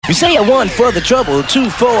We say a one for the trouble,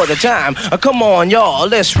 two for the time. Come on, y'all,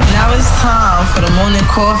 let's... Now it's time for the morning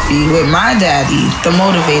coffee with my daddy, the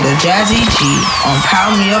motivator, Jazzy G, on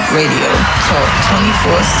Power Me Up Radio. Talk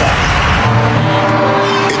 24/7.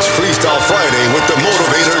 It's Freestyle Friday with the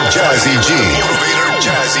motivator, Jazzy G.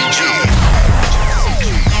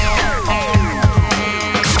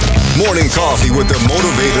 Morning coffee with the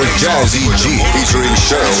motivator, Jazzy G, featuring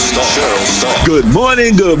Cheryl Star. Good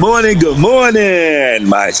morning,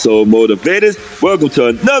 my soul motivators. Welcome to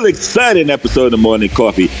another exciting episode of the Morning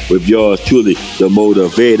Coffee with yours truly, the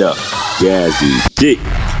motivator, Jazzy G.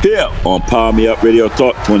 Here on Power Me Up Radio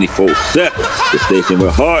Talk 24/7, the station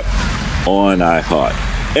with heart on iHeart.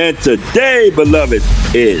 And today, beloveds,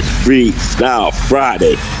 is Freestyle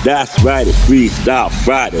Friday. That's right, it's Freestyle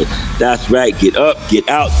Friday. That's right, get up, get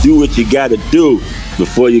out, do what you gotta do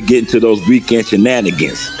before you get into those weekend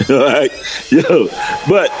shenanigans. All right? Yo,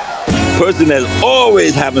 but person that's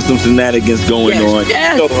always having some shenanigans going on.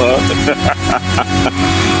 Yes.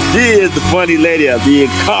 She is the funny lady of the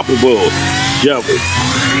incomparable Cheryl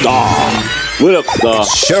Star. What up, Star?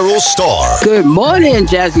 Cheryl Star. Good morning,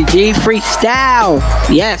 Jazzy G. Freestyle.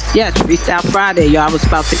 Yes, Freestyle Friday. Y'all, I was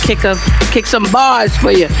about to kick some bars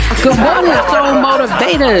for you. Good morning, soul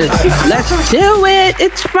motivators. Let's do it.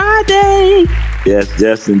 It's Friday.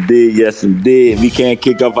 Yes, indeed. We can't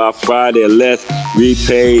kick off our Friday unless we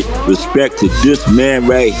pay respect to this man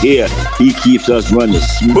right here. He keeps us running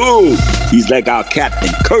smooth. He's like our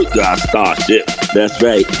Captain Kirk to our starship. That's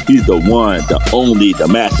right. He's the one, the only, the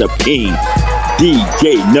master king,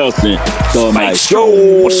 DJ Nelson. So my show.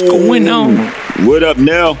 What's going on? What up,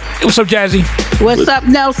 Nell? What's up, Jazzy? What's up,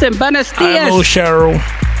 Nelson? Buenos dias. Hello, Cheryl.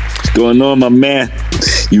 What's going on, my man?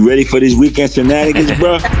 You ready for these weekend shenanigans,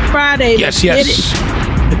 bro? Friday. Yes.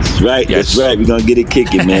 That's right. Yes. We're gonna get it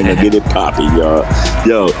kicking, man. Gonna get it popping, y'all.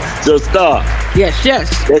 Yo, so Star. Yes.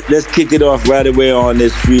 Let's kick it off right away on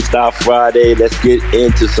this Freestyle Friday. Let's get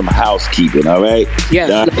into some housekeeping, all right? Yes,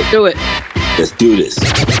 let's do it. Let's do this.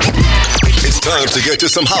 It's time to get to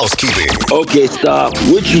some housekeeping. Okay, Star,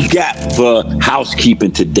 what you got for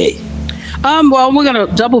housekeeping today? Well, we're gonna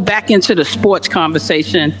double back into the sports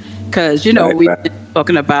conversation because we've been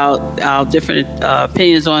talking about our different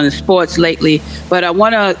opinions on the sports lately. But I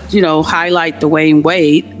want to highlight Dwayne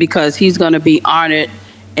Wade because he's going to be honored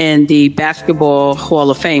in the Basketball Hall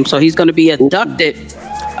of Fame. So he's going to be inducted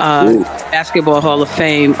Basketball Hall of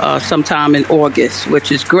Fame sometime in August, which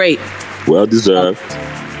is great. Well deserved.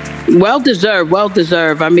 Well deserved.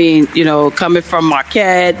 I mean, coming from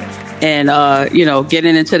Marquette and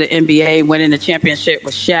getting into the NBA, winning the championship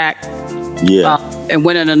with Shaq. Yeah. And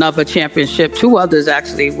winning another championship, two others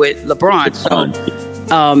actually with LeBron. So,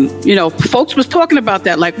 folks was talking about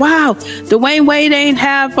that, like, wow, Dwayne Wade ain't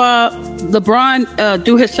have LeBron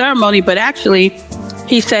do his ceremony, but actually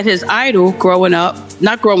he said his idol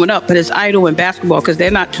not growing up, but his idol in basketball, because they're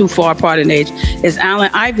not too far apart in age, is Allen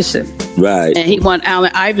Iverson. Right. And he wanted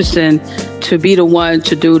Allen Iverson to be the one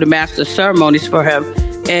to do the master ceremonies for him.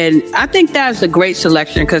 And I think that's a great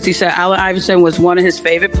selection because he said Allen Iverson was one of his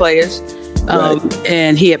favorite players.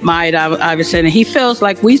 And he admired Iverson, and he feels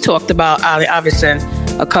like we talked about Allen Iverson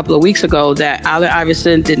a couple of weeks ago, that Allen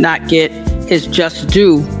Iverson did not get his just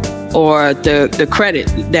due or the credit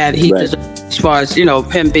that he deserves, as far as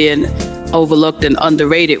him being overlooked and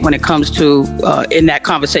underrated when it comes to in that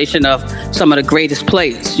conversation of some of the greatest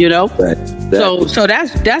players. Right. So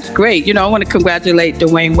that's great. I want to congratulate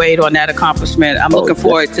Dwayne Wade on that accomplishment. I'm looking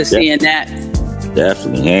forward to seeing that.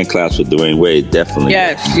 Definitely. Hand claps for Dwayne Wade. Definitely.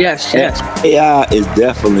 Yes. AI is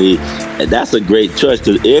definitely, that's a great choice.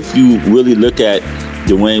 Because if you really look at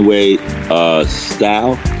Dwayne Wade's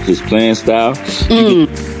style, his playing style, you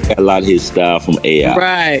get a lot of his style from AI.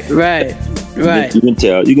 Right. You can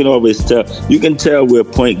tell. You can always tell. You can tell where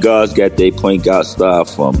point guards got their point guard style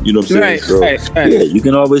from. You know what I'm saying? Right. Yeah, you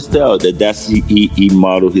can always tell that's he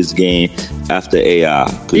modeled his game after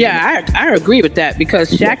AI. Yeah, I agree with that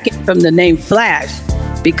because Shaq gave him the name Flash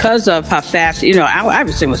because of how fast. Allen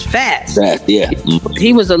Iverson was fast. Yeah.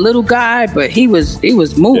 He was a little guy, but he was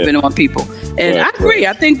moving on people. And I agree.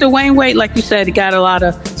 I think Dwayne Wade, like you said, he got a lot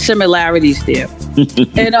of similarities there.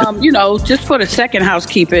 And, just for the second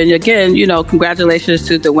housekeeping, again, congratulations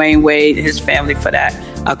to Dwayne Wade and his family for that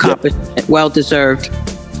accomplishment. Yep. Well deserved.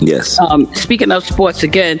 Yes. Speaking of sports,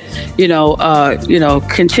 again,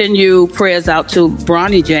 continue prayers out to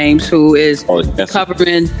Bronny James, who is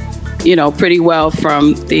recovering, pretty well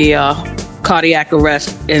from the cardiac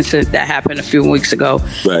arrest incident that happened a few weeks ago.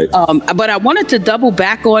 Right. But I wanted to double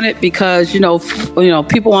back on it because,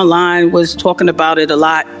 people online was talking about it a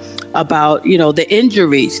lot. about, the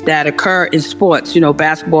injuries that occur in sports,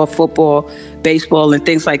 basketball, football, baseball, and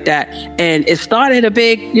things like that. And it started a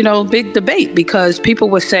big debate because people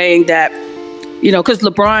were saying that, because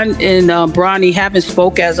LeBron and Bronny haven't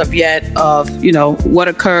spoke as of yet of, what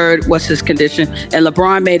occurred, what's his condition. And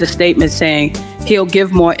LeBron made a statement saying he'll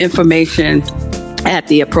give more information at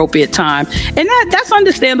the appropriate time. And that's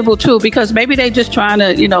understandable too, because maybe they're just trying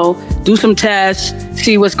to, do some tests,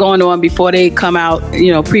 see what's going on before they come out,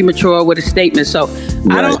 premature with a statement. So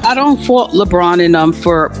right. I don't fault LeBron and them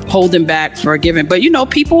for holding back, for giving, but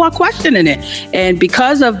people are questioning it. And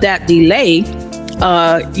because of that delay,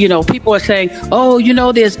 people are saying,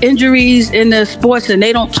 there's injuries in the sports and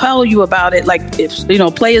they don't tell you about it. Like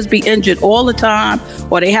if, players be injured all the time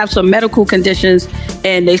or they have some medical conditions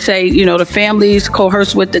and they say, the families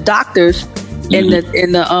coerce with the doctors and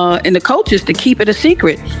the coaches to keep it a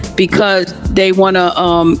secret because they want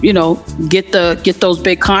to, get those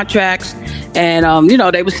big contracts. And,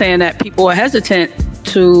 they were saying that people are hesitant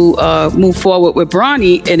to move forward with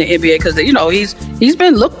Bronny in the NBA because he's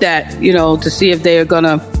been looked at to see if they're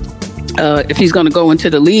gonna if he's gonna go into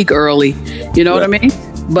the league early, what I mean?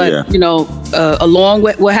 But along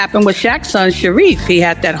with what happened with Shaq's son Sharif, he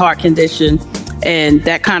had that heart condition, and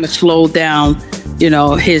that kind of slowed down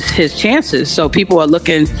his chances. So people are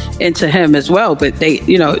looking into him as well, but they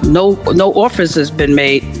no offers has been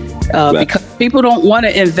made because people don't want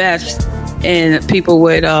to invest in people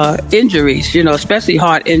with injuries, especially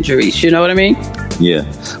heart injuries. You know what I mean? Yeah.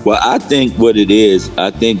 Well, I think what it is,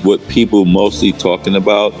 what people mostly talking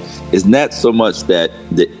about is not so much that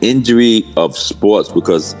the injury of sports,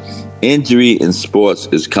 because injury in sports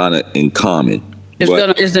is kind of in common.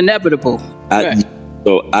 It's inevitable.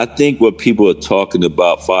 So I think what people are talking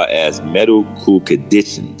about far as medical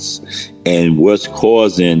conditions and what's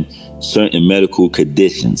causing certain medical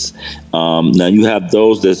conditions. Now you have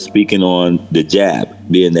those that's speaking on the jab,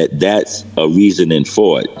 being that's a reasoning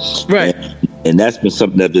for it. Right. And that's been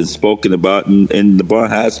something that's been spoken about, and LeBron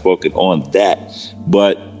has spoken on that.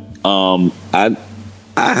 But I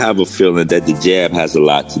have a feeling that the jab has a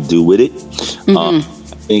lot to do with it. I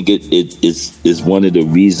think it's one of the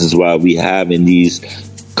reasons why we having these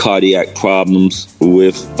cardiac problems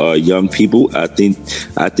with young people. I think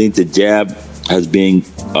the jab has been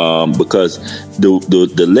because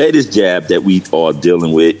the latest jab that we are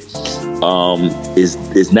dealing with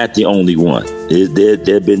is not the only one.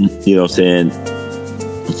 They've been,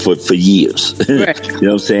 for years. Right. You know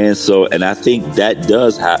what I'm saying? So, and I think that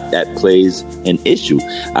plays an issue.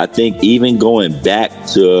 I think even going back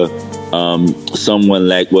to someone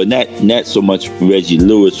like, not so much Reggie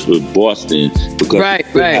Lewis for Boston, because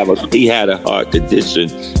he had a heart condition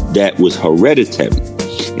that was hereditary,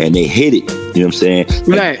 and they hid it. You know what I'm saying?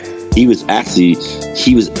 Right. He was actually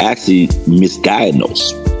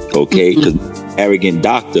misdiagnosed. Okay, because arrogant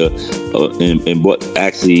doctor and what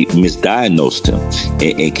actually misdiagnosed him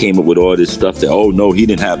and came up with all this stuff that he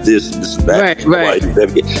didn't have this and that. Right. But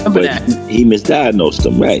he misdiagnosed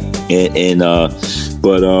him, right? And I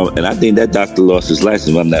think that doctor lost his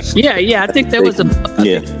license. I'm not. Yeah. I think there was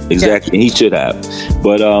exactly. And he should have.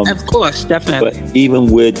 But of course, definitely. But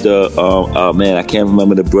even with I can't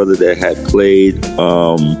remember the brother that had played.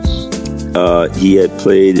 He had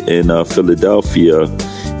played in Philadelphia.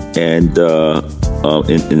 And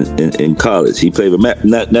in college, he played with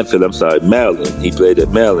Maryland. He played at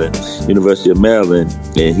Maryland, University of Maryland,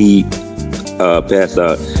 and he passed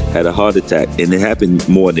out, had a heart attack, and it happened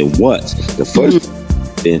more than once. The first,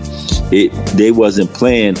 they wasn't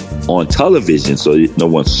playing on television, so no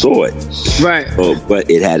one saw it. Right. But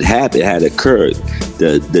it had happened, it had occurred.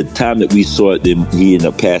 The time that we saw it, then he ended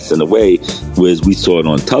up passing away, was we saw it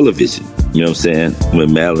on television. You know what I'm saying?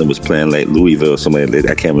 When Maryland was playing like Louisville or somebody like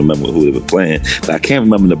that. I can't remember who they were playing, but I can't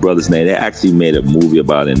remember the brother's name. They actually made a movie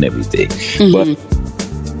about it and everything. But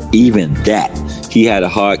even that, he had a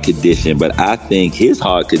heart condition, but I think his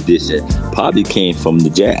heart condition probably came from the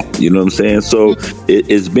jab. You know what I'm saying? So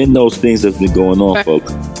it's been those things that's been going on for a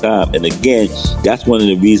time. And again, that's one of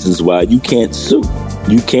the reasons why you can't sue.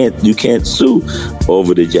 You can't sue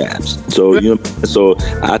over the jabs. So so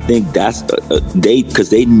I think that's because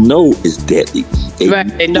they know it's deadly.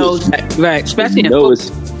 They know that, right? Especially in football.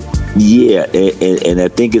 And I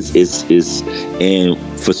think it's and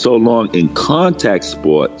for so long in contact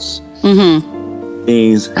sports,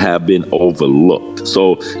 things have been overlooked.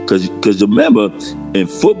 So because remember, in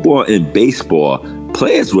football and baseball,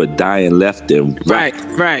 players were dying left and right.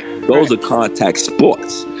 Those are contact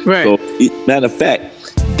sports. Right. So, matter of fact,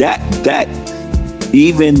 that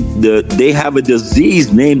even they have a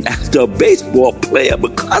disease named after a baseball player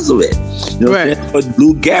because of it. You know what I'm saying?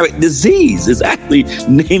 Lou Gehrig disease. It's actually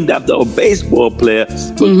named after a baseball player.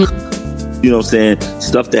 You know what I'm saying?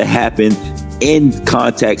 Stuff that happened in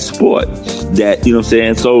contact sport. That, you know what I'm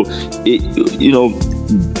saying? So,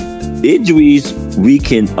 injuries we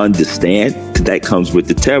can understand. That comes with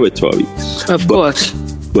the territory. Of course.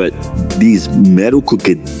 But these medical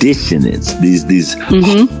conditionings, these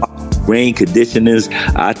brain conditionings,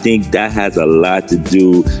 I think that has a lot to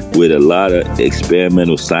do with a lot of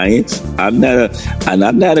experimental science. I'm not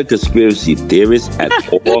a conspiracy theorist at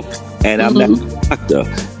all, and I'm not a doctor.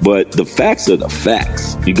 But the facts are the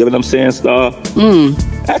facts. You get what I'm saying, Star?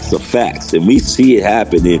 That's the facts, and we see it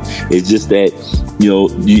happening. It's just that,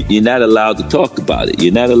 you're not allowed to talk about it.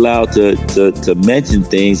 You're not allowed to mention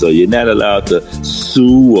things, or you're not allowed to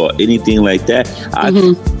sue or anything like that.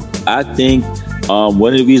 I think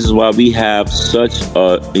one of the reasons why we have such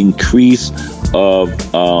an increase of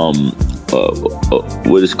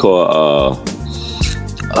what is called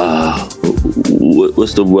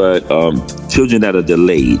what's the word? Children that are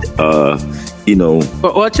delayed.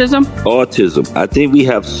 For autism. I think we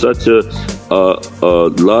have such a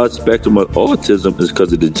large spectrum of autism is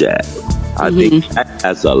because of the jab. I think that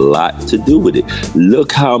has a lot to do with it.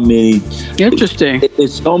 Look how many. Interesting.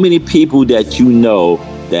 There's so many people that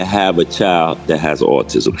that have a child that has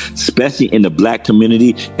autism, especially in the black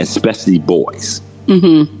community, and especially boys.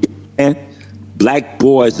 And black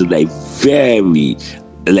boys are very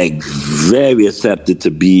accepted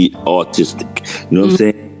to be autistic. You know what I'm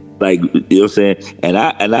saying? You know what I'm saying? And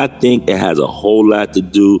I think it has a whole lot to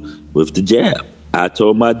do with the jab. I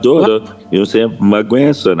told my daughter, you know what I'm saying, my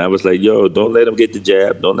grandson, I was like, yo, don't let him get the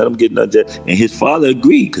jab. Don't let him get no jab. And his father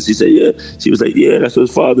agreed, because he said, yeah. She was like, yeah, that's what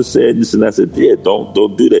his father said. And I said, yeah, don't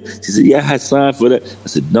do that. She said, yeah, I signed for that. I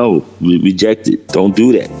said, no, we reject it. Don't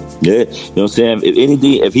do that. Yeah, you know what I'm saying? If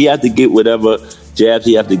anything, if he had to get whatever jabs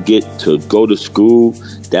he have to get to go to school,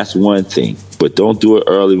 that's one thing. But don't do it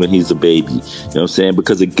early when he's a baby. You know what I'm saying?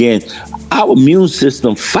 Because again, our immune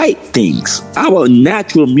system fight things. Our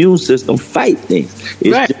natural immune system fight things.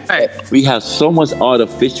 Right. We have so much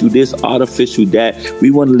artificial this, artificial that.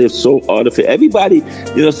 We want to live so artificial. Everybody, you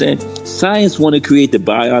know what I'm saying? Science want to create the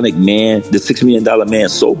bionic man, the $6 million man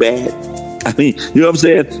so bad. I mean, you know what I'm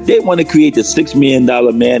saying? They want to create the $6 million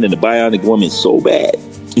man and the bionic woman so bad.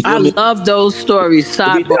 You know I love those stories.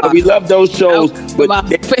 We love those shows. But my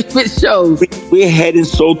favorite shows. We're heading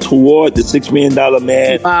so toward the $6 million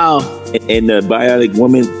man. Wow. And the bionic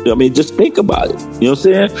woman. I mean, just think about it. You know what I'm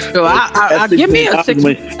saying? So I'll give me a $6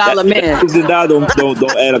 million man. $6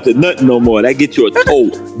 don't add up to nothing no more. That gets you a toe.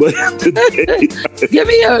 But give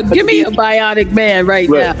me a bionic man right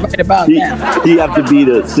now. Right about now. He have to be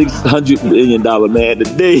the $600 million man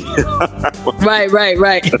today.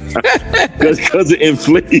 Right. Because of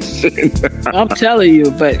inflation. I'm telling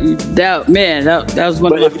you, but that was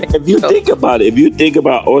one of my favorite. If you think about it, if you think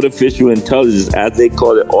about artificial intelligence, as they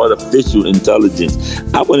call it, artificial intelligence,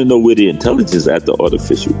 I want to know where the intelligence is at the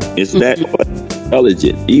artificial. It's not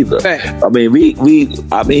intelligent either. Right. I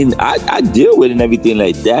mean, I deal with it and everything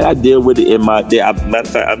like that. I deal with it in my day. Matter of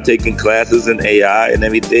fact, I'm taking classes in AI and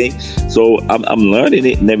everything, so I'm learning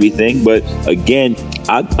it and everything. But again,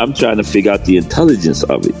 I'm trying to figure out the intelligence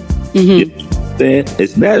of it. You know?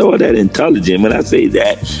 It's not all that intelligent. When I say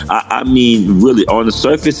that, I mean really on the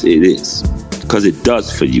surface it is, because it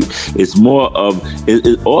does for you. It's more of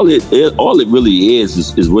all it really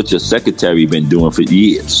is what your secretary been doing for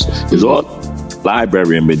years. It's all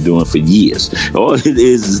librarian been doing for years. All it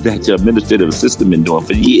is that your administrative assistant been doing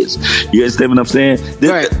for years. You understand what I'm saying?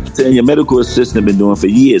 Your medical assistant been doing for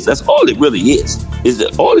years. That's all it really is.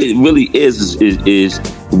 All it really is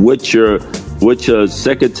what your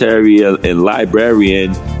secretary and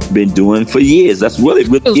librarian been doing for years. That's what it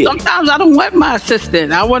really is. Sometimes I don't want my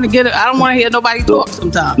assistant. I don't want to hear nobody talk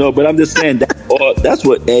sometimes. No, but I'm just saying that's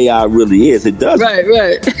what AI really is. It does. Right.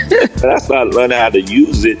 I started learning how to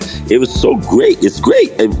use it. It was so great. It's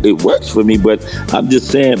great. It works for me, but I'm just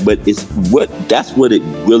saying, but that's what it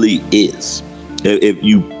really is. If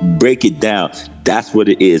you break it down, that's what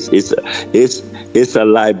it is. It's a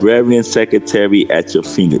librarian secretary at your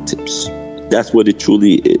fingertips. That's what it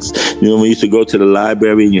truly is. You know, when you used to go to the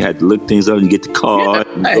library and you had to look things up and you get the card.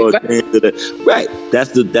 Right.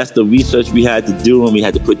 That's the research we had to do, and we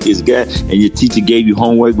had to put this guy, and your teacher gave you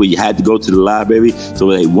homework where you had to go to the library. So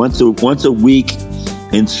like once a week,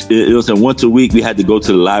 and it was once a week we had to go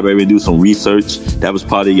to the library and do some research. That was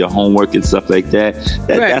part of your homework and stuff like that.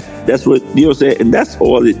 That's what, you know what I'm saying? And that's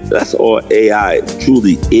all AI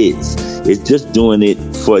truly is. It's just doing it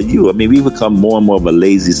for you. I mean, we become more and more of a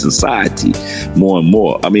lazy society, more and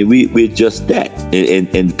more. I mean, we're just that.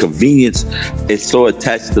 And convenience is so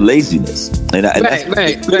attached to laziness.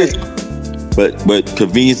 Right. But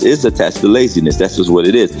convenience is attached to laziness. That's just what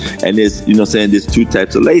it is. And there's, you know what I'm saying, there's two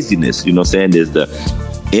types of laziness. You know what I'm saying? There's the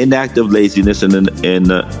inactive laziness and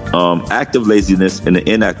the active laziness and the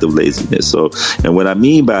inactive laziness. So, and what I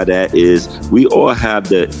mean by that is we all have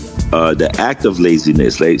the active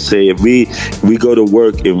laziness. Like, say if we go to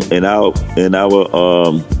work in our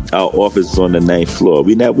office on the 9th floor,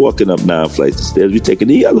 we're not walking up 9 flights of stairs, we're taking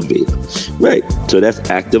the elevator, right? So that's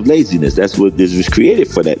active laziness. That's what this was created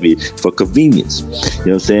for, that for convenience. You know what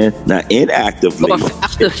I'm saying? Now, inactive laziness,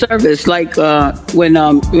 faster service, like when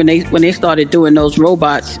they started doing those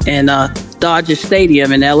robots in Dodger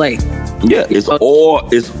Stadium in LA. Yeah, it's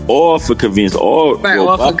all for convenience. All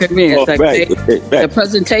for convenience. The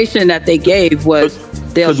presentation that they gave was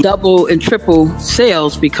they'll double and triple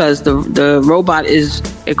sales because the robot is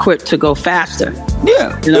equipped to go faster.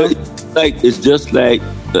 Yeah, you know, like it's just like,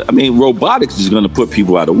 I mean, robotics is going to put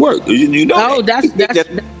people out of work. You know. Oh, that's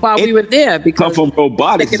why we were there, because come from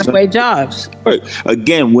robotics, taking away jobs. Right.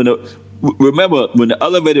 Again, remember when the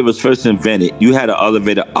elevator was first invented, you had an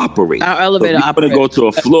elevator operator. Our elevator operator. You want to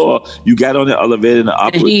go to a floor, you got on the elevator and the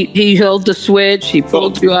operator. And he held the switch, he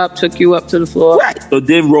pulled you up, took you up to the floor. Right. So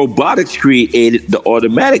then robotics created the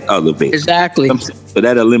automatic elevator. Exactly. So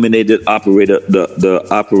that eliminated the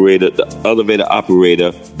elevator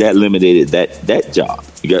operator. That eliminated that job.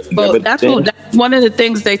 That's one of the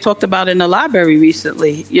things they talked about in the library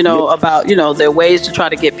recently, about, their ways to try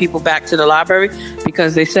to get people back to the library,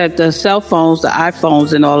 because they said the cell phones, the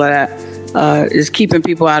iPhones and all of that is keeping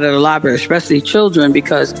people out of the library, especially children,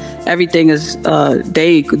 because everything is,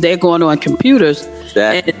 they're going on computers.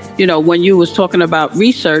 Exactly. And, when you was talking about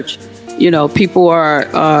research, people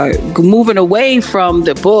are moving away from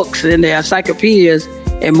the books and the encyclopedias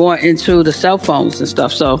and more into the cell phones and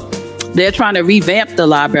stuff. So they're trying to revamp the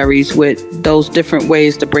libraries with those different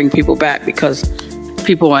ways to bring people back, because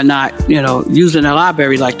people are not, using the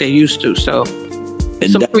library like they used to. So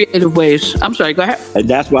some creative ways. I'm sorry, go ahead. And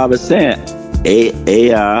that's why I was saying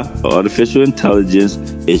AI, artificial intelligence,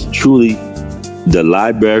 is truly the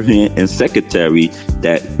librarian and secretary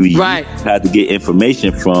that we had to get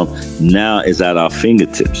information from. Now is at our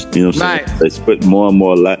fingertips. You know what I'm saying? It's put more and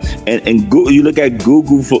more and Google, you look at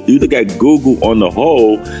Google on the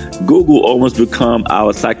whole, Google almost become our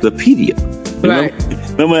encyclopedia.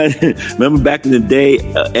 Remember back in the day,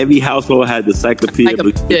 every household had the encyclopedia.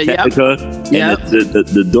 The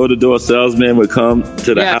door-to-door salesman would come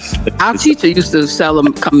to the house. Our teacher used to sell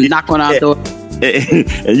them, come knock on our door.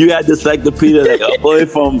 And you had the encyclopedia like all the way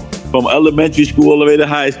from elementary school all the way to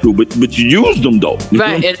high school, but you used them though.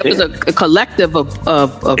 Right, and it was a collective of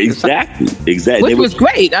exactly, which was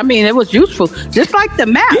great. I mean, it was useful, just like the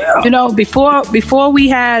map. Yeah. Before we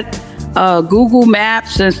had Google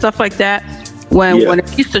Maps and stuff like that. When we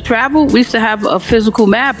used to travel, we used to have a physical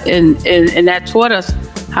map, and that taught us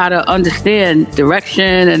how to understand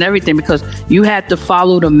direction and everything, because you had to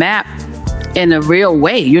follow the map in a real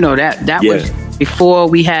way. That was before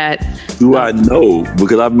we had. I know,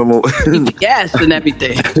 because I remember GPS and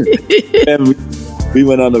everything. We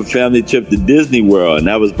went on a family trip to Disney World, and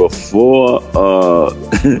that was before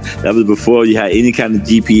you had any kind of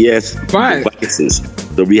GPS devices.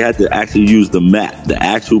 So we had to actually use the map, the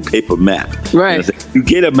actual paper map. Right. You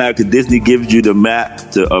get a map because Disney gives you the map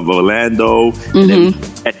of Orlando, and then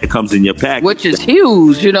it comes in your package, which is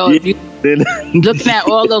huge. If you looking at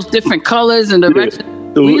all those different colors and directions.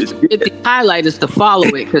 We used to get the highlighters to follow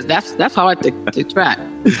it, because that's hard to track.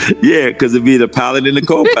 Yeah, because it'd be the pilot and the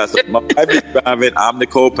co-passer. My wife is driving, I'm the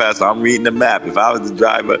co-passer, I'm reading the map. If I was the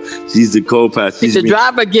driver, she's the co-passer. The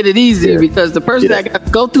driver get it easy, because the person that got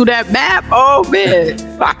to go through that map, oh man.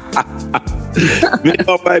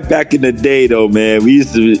 Right back in the day though, man, we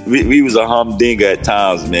was a humdinger at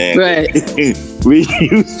times, man. Right. we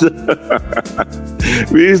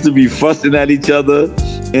used to be fussing at each other,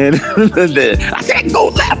 and I said go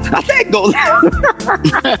left.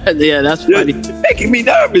 Yeah, that's funny. You're making me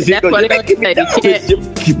nervous.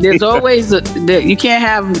 There's always you can't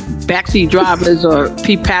have backseat drivers or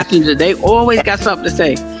passengers. They always got something to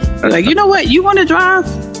say. Like, you know what? You want to drive?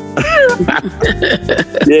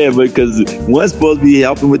 Yeah, because one's supposed to be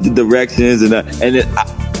helping with the directions, and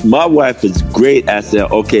my wife is great at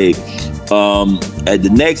saying, okay, at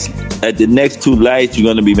the next two lights, you're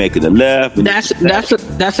gonna be making a left.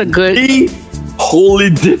 That's a good. Wholly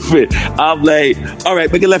different. I'm like, all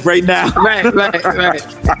right, make a left right now. Right.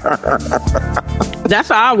 That's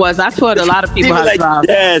how I was. I taught a lot of people how to drive.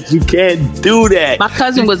 Yes, you can't do that. My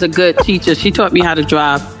cousin was a good teacher. She taught me how to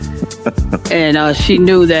drive. And she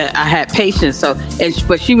knew that I had patience.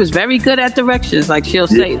 But she was very good at directions. Like she'll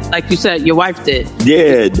say, like you said, your wife did.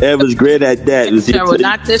 Yeah, Dad was great at that. Cheryl,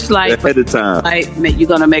 not this light, ahead of time. You're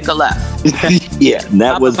gonna make a left. Yeah,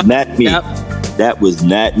 that was not me. Yep. That was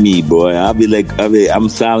not me, boy. I'll be like, I'm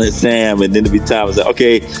Silent Sam, and then there'll be times like,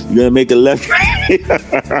 okay, you're gonna make a left.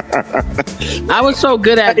 I was so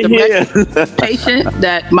good at the patient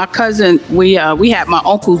that my cousin, we had my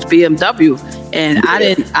uncle's BMW, and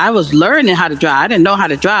I was learning how to drive. I didn't know how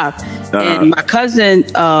to drive. And my cousin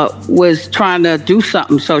was trying to do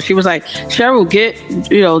something. So she was like, Cheryl,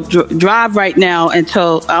 drive right now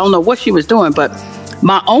until, I don't know what she was doing, but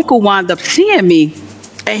my uncle wound up seeing me.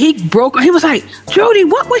 And he was like, Judy,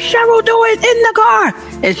 what was Cheryl doing in the car?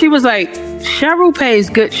 And she was like, Cheryl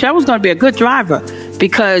pays good. Cheryl's going to be a good driver,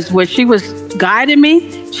 because when she was guiding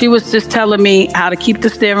me, she was just telling me how to keep the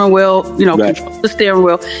steering wheel, control the steering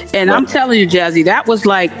wheel. And I'm telling you, Jazzy, that was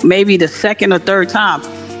like maybe the second or third time.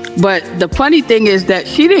 But the funny thing is that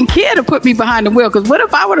she didn't care to put me behind the wheel, because what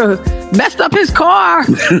if I would have messed up his car?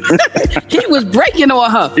 He was braking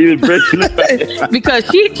on her. He was braking because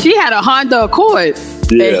she had a Honda Accord.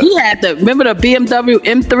 Yeah. And he had remember the BMW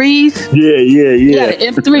M3s? Yeah. He had an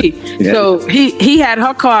M3. Yeah. So he had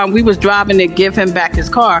her car, and we was driving to give him back his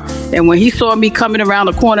car. And when he saw me coming around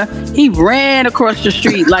the corner, he ran across the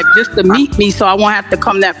street, like just to meet me so I won't have to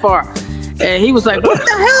come that far. And he was like, what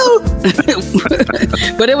the hell?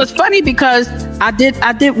 But it was funny because I did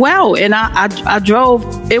well, and I drove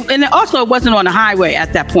it, and it wasn't on the highway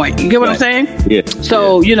at that point. You get what I'm saying? Yeah.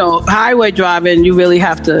 So, highway driving, you really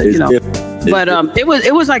have to, But it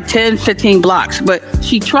was like 10, 15 blocks. But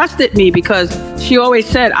she trusted me because she always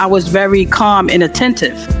said I was very calm and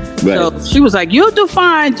attentive. Right. So she was like, you'll do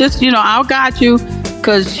fine. Just, I'll guide you,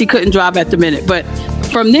 because she couldn't drive at the minute. But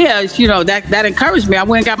from there, that encouraged me. I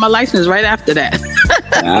went and got my license right after that.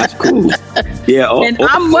 That's cool. Yeah. And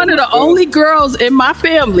I'm one of the only girls in my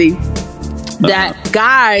family that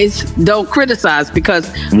guys don't criticize, because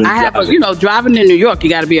I have, driving in New York, you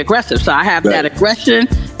got to be aggressive. So I have that aggression,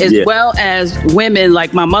 as well as women.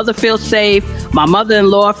 Like, my mother feels safe. My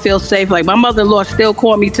mother-in-law feels safe. Like, my mother-in-law still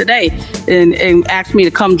called me today and asked me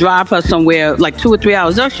to come drive her somewhere, like 2 or 3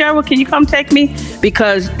 hours. Oh, Cheryl, can you come take me?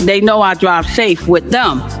 Because they know I drive safe with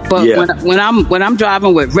them. But when I'm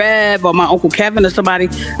driving with Rev or my Uncle Kevin or somebody,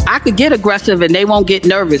 I could get aggressive and they won't get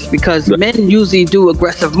nervous, because men usually do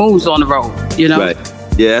aggressive moves on the road, Right.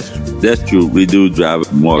 Yeah, that's true. We do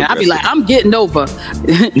drive more. I'll be like, I'm getting over.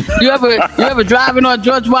 You ever driving on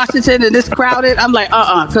George Washington and it's crowded? I'm like,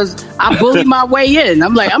 because I bully my way in.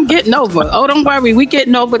 I'm like, I'm getting over. Oh, don't worry, we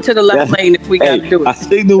getting over to the left lane if we got to do it. A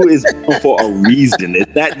signal is for a reason.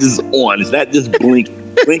 It's not just on. It's not just blinking.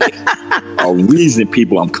 A reason,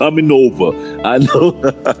 people. I'm coming over. I know.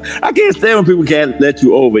 I can't stand when people can't let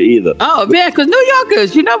you over either. Oh man, because New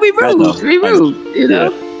Yorkers, we rude. We rude. Yeah.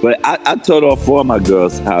 But I taught all 4 of my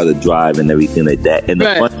girls how to drive and everything like that. And the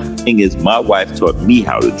funny thing is, my wife taught me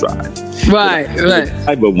how to drive. Right.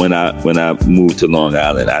 But when I moved to Long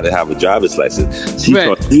Island, I didn't have a driver's license. She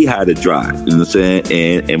taught me how to drive. You know what I'm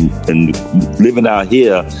saying? And living out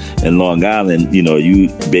here in Long Island, you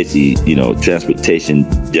basically, transportation,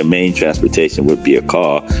 your main transportation would be a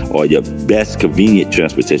car, or your best convenient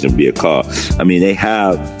transportation would be a car. I mean, they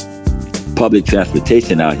have public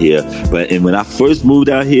transportation out here, and when I first moved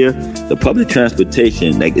out here, the public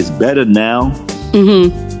transportation, like, it's better now. Mm-hmm.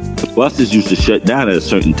 The buses used to shut down at a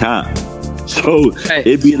certain time, so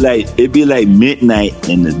it'd be like midnight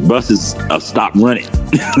and the buses stopped running.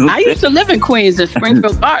 I used to live in Queens in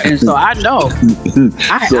Springfield Gardens, so I know.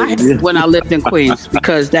 When I lived in Queens,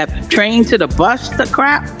 because that train to the bus, the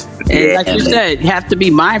crap. And like you said, you have to be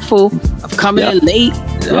mindful of coming in late.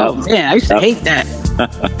 Oh man, I used to hate that.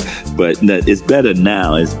 But it's better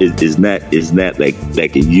now. It's not like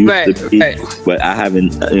it used to be. Right. But I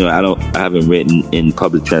haven't, I haven't ridden in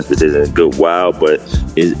public transportation in a good while. But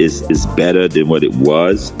it's better than what it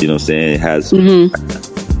was. You know what I'm saying? It has,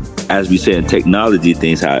 as we say in technology,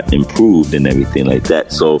 things have improved and everything like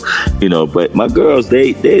that. So, but my girls,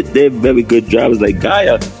 they're very good drivers. Like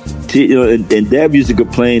Gaia, and Deb used to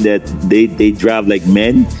complain that they drive like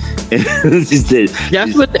men. And she said,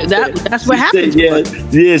 that's what happened.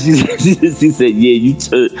 She said, you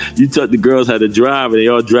taught the girls how to drive, and they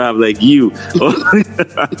all drive like you.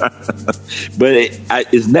 But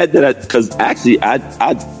it's not that because actually I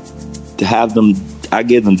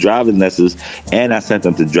gave them driving lessons, and I sent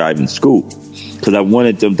them to driving school, because I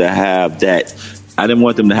wanted them to have that. I didn't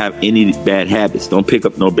want them to have any bad habits. Don't pick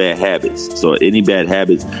up no bad habits. So any bad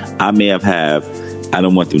habits I may have I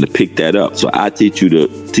don't want them to pick that up. So I teach you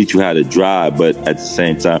how to drive, but at the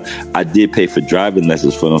same time, I did pay for driving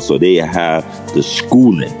lessons for them, so they have the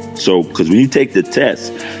schooling. So, because when you take the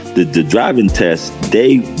test, the driving test,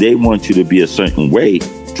 they want you to be a certain way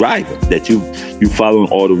driving, that you following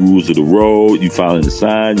all the rules of the road, you following the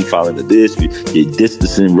sign, you following the this, you're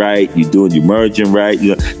distancing right, you're doing your merging right.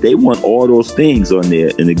 They want all those things on there.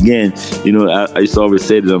 And again, I used to always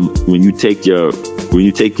say to them, when you take your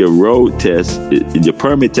road test, your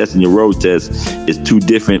permit test and your road test is two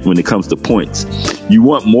different when it comes to points. You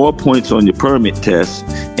want more points on your permit test,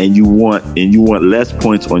 and you want less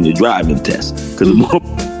points on your driving test, because the more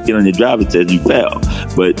you get on your driving test, you fail.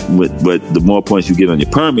 But the more points you get on your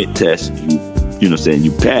permit test,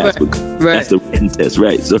 you pass. Right. That's the written test,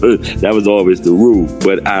 right? So that was always the rule.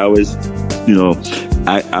 But I always,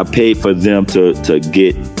 I paid for them to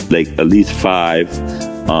get like at least 5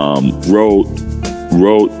 road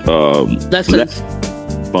lessons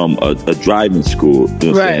from a driving school,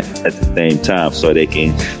 right, at the same time, so they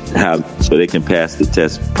can pass the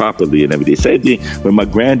test properly and everything. Same thing when my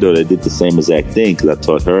granddaughter did the same exact thing, because I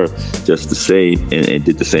taught her just the same and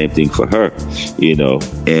did the same thing for her,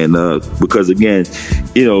 and because again,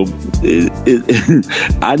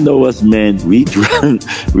 I know us men,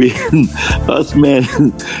 us men,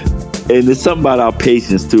 and it's something about our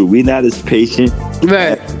patience too. We're not as patient,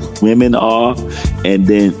 right, as women are, and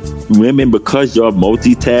then women, because y'all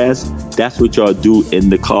multitask, that's what y'all do in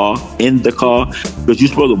the car, because you're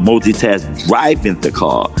supposed to multitask driving the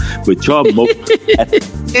car, but y'all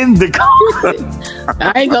multitask in the car.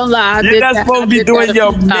 I ain't gonna lie, you're not supposed to be doing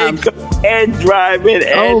your makeup and driving.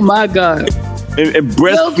 Oh my God. And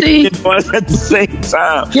breastfeeding at the same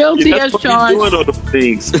time. Guilty as charged. Doing all the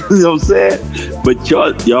things, you know what I'm saying? But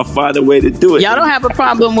y'all find a way to do it. Y'all don't have a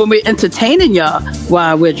problem when we're entertaining y'all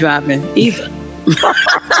while we're driving either.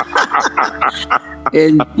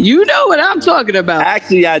 And you know what I'm talking about.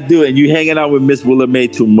 Actually, I do. And you hanging out with Miss Willa May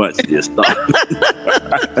too much. Just stop.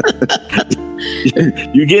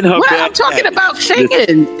 You getting her back. I'm talking about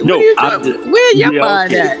singing. Where your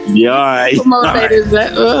mind at? Yeah, all right.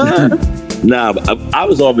 Nah, I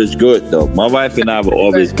was always good though. My wife and I were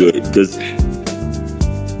always good, because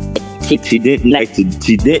she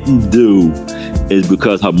didn't do is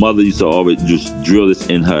because her mother used to always just drill this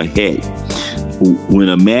in her head. When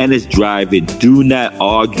a man is driving, do not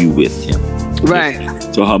argue with him. Right.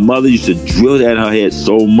 So her mother used to drill that in her head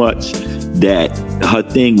so much that her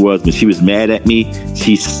thing was, when she was mad at me,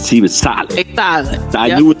 she was silent. Silent. So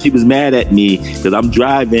I knew when she was mad at me, because I'm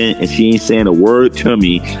driving and she ain't saying a word to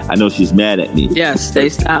me, I know she's mad at me. Yes, stay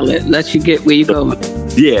silent. Let you get where you going.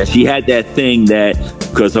 Yeah, she had that thing that,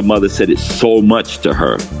 because her mother said it so much to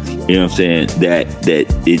her, you know what I'm saying, that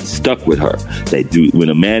it stuck with her. When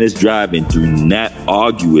a man is driving, do not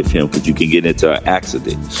argue with him, because you can get into an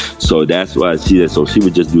accident. So that's why she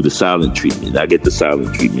would just do the silent treatment. I get the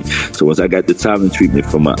silent treatment. So once I got the silent treatment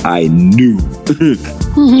from her, I knew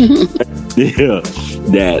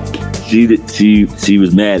that she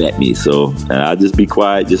was mad at me. So I'll just be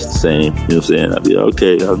quiet, just the same. You know what I'm saying? I'll be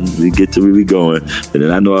okay. We get to where we going, and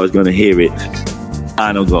then I know I was going to hear it.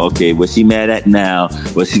 I don't go, okay, what's she mad at now?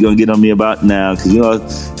 What's she gonna get on me about now?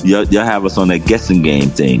 Because y'all have us on that guessing game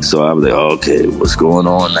thing. So I was like, okay, what's going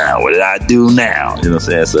on now? What did I do now? You know what I'm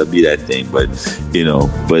saying? So it'd be that thing. But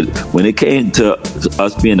but when it came to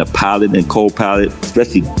us being a pilot and co-pilot,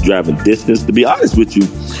 especially driving distance, to be honest with you,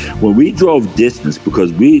 when we drove distance,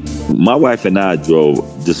 because my wife and I drove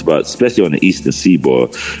just about, especially on the Eastern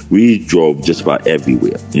Seaboard, we drove just about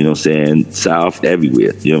everywhere. You know what I'm saying? South,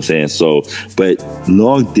 everywhere. You know what I'm saying? So, but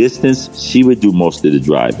long distance, she would do most of the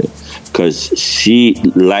driving, because she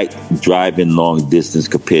liked driving long distance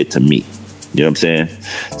compared to me. You know what I'm saying?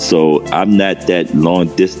 So I'm not that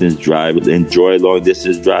long distance driver, enjoy long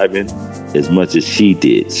distance driving as much as she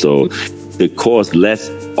did. So to cause less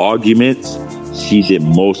arguments, she did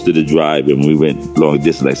most of the driving. When we went long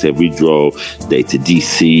distance, like I said, we drove to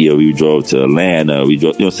DC, or we drove to Atlanta, we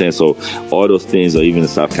drove, you know what I'm saying? So all those things, or even in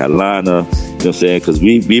South Carolina, you know what I'm saying? Because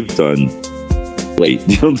we've done, you know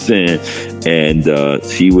what I'm saying? And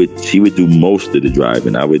she would do most of the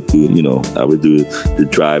driving. I would do the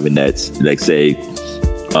driving that's, like say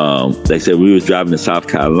we was driving to South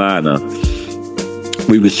Carolina,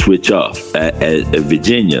 we would switch off at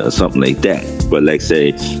Virginia or something like that. But like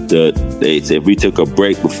say if we took a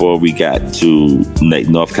break before we got to like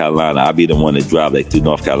North Carolina, I'd be the one to drive like through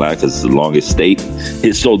North Carolina, because it's the longest state.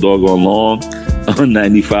 It's so doggone long on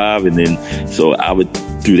 95, and then so I would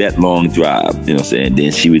do that long drive, you know what I'm saying?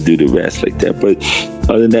 Then she would do the rest like that. But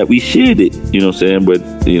other than that, we shared it, you know what I'm saying? But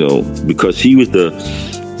because she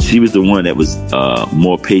she was the one that was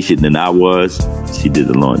more patient than I was. She did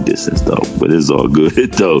the long distance though, but it's all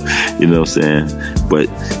good though. You know what I'm saying? But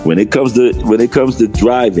when it comes to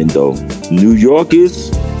driving though, New York is,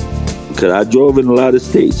 because I drove in a lot of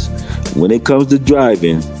states. When it comes to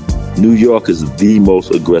driving, New York is the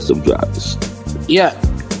most aggressive drivers. Yeah.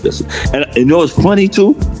 And you know what's funny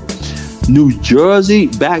too? New Jersey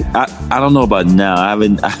back. I don't know about now.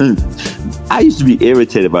 I used to be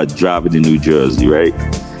irritated about driving in New Jersey, right?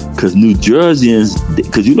 Because New Jerseyans,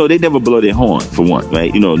 because you know they never blow their horn for one,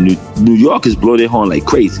 right? You know, New Yorkers blow their horn like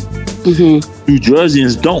crazy. Mm-hmm. New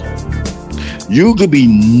Jerseyans don't. You could be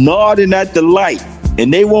nodding at the light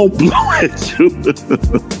and they won't blow at you.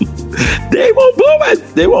 They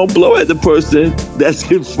won't blow at the person that's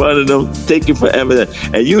in front of them, taking forever.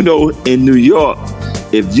 And you know, in New York,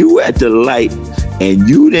 if you at the light and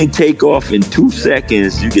you didn't take off in 2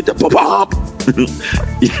 seconds, you get the pop.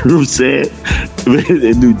 You know what I'm saying?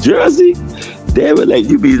 In New Jersey, they were like,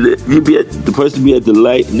 you be at the person be at the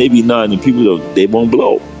light and they be nodding and people they won't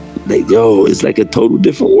blow. Like, yo, it's like a total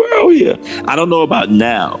different world here. I don't know about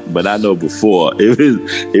now, but I know before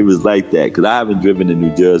it was like that. Because I haven't driven in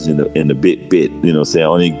New Jersey in a bit. You know what I'm saying?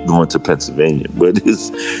 Only going to Pennsylvania. But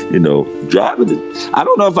it's, you know, driving. I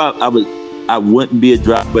don't know if I wouldn't be a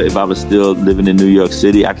driver if I was still living in New York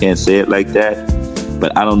City. I can't say it like that.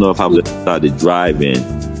 But I don't know if I would have started driving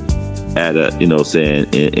at a, you know what I'm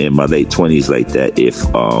saying, in my late 20s like that if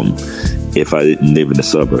I didn't live in the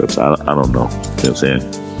suburbs. I don't know. You know what I'm saying?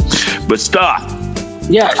 But Star,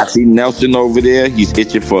 yes. I see Nelson over there. He's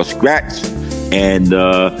itching for a scratch, and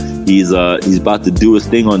he's about to do his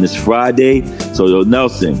thing on this Friday. So, yo,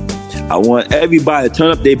 Nelson, I want everybody to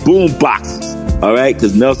turn up their boom boxes, all right?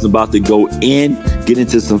 Because Nelson's about to go in, get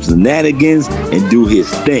into some shenanigans, and do his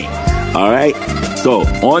thing, all right? So,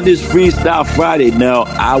 on this Freestyle Friday, Mel,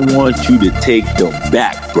 I want you to take them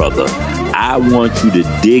back, brother. I want you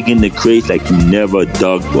to dig in the crates like you never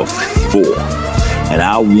dug before. And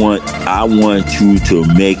I want you to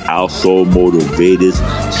make our soul motivators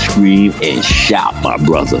scream and shout, my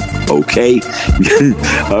brother. Okay?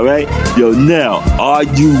 All right? Yo, now, are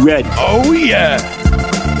you ready? Oh, yeah.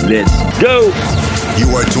 Let's go.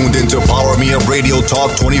 You are tuned into Power Me Up Radio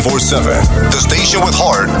Talk 24/7. The station with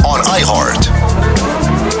heart on iHeart.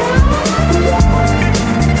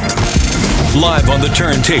 Live on the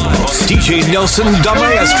turntables, DJ Nelson the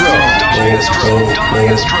Maestro.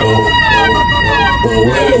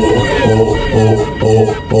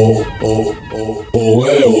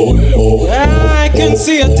 I can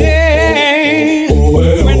see a day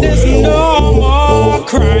when there's no more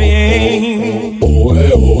crying,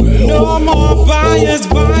 no more bias,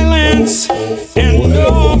 violence, and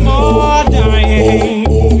no more dying.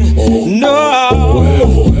 No,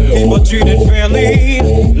 people treated fairly,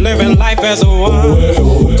 living life as a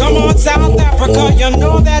one. Come on, South Africa, you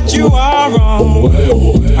know that you are wrong.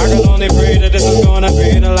 I can only pray that this is gonna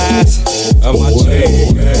be the last of my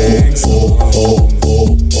chain gang song.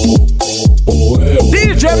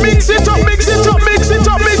 DJ, mix it up, mix it up, mix it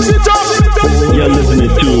up, mix it up. You're listening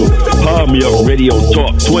to Power Me Up Radio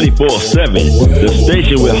Talk 24/7, the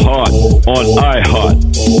station with heart on iHeart,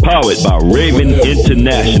 powered by Raven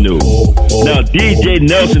International. Now DJ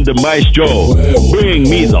Nelson the Maestro, bring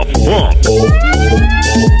me the funk.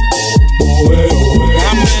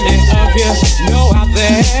 How many of you know out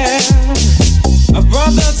there are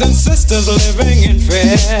brothers and sisters living in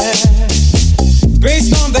fear?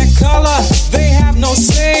 Based on their color, they have no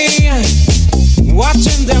say.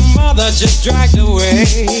 Watching their mother just dragged away.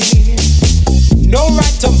 No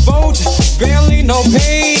right to vote, barely no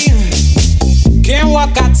pay. Can't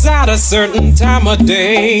walk outside a certain time of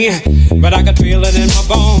day. But I can feel it in my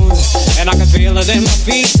bones, and I can feel it in my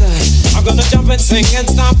feet. I'm gonna jump and sing and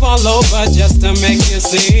stomp all over just to make you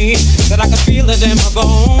see that I can feel it in my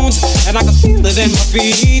bones, and I can feel it in my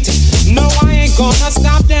feet. No, I ain't gonna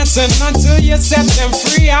stop dancing until you set them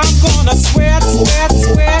free. I'm gonna sweat, sweat,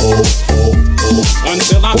 sweat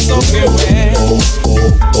until I'm soaking wet.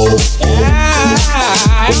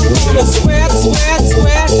 I'm gonna sweat, sweat,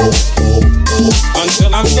 sweat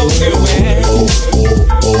until I'm soaking wet.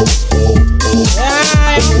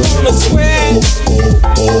 I'm gonna sweat.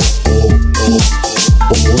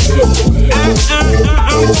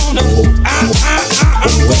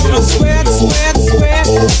 I'm gonna sweat, sweat, sweat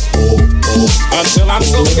until I'm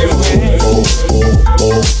soaking wet.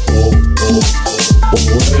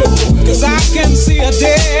 'Cause I can see a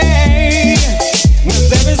day when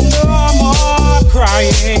there is no more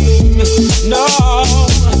crying. No,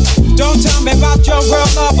 don't tell me about your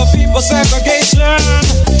world of people segregation,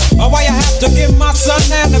 or why you have to give my son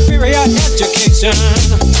an inferior education.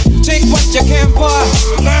 Take what what you can, boy.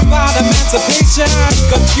 Learn about emancipation.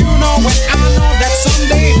 Cause you know and I know that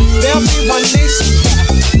someday there'll be one nation.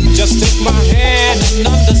 Just take my hand and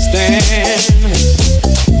understand.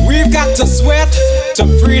 We've got to sweat to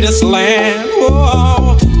free this land.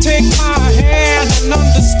 Whoa, take my hand and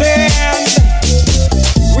understand.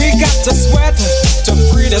 We got to sweat to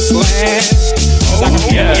free this land. I can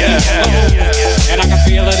feel it in my bones, and I can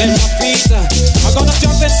feel it in my feet. I'm gonna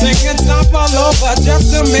jump and sing and stomp all over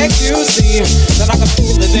just to make you see that I can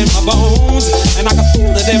feel it in my bones, and I can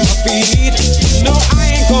feel it in my feet. No,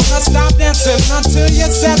 I ain't gonna stop dancing until you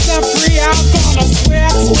set them free. I'm gonna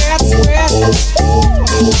sweat, sweat, sweat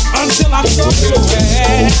until I'm soaking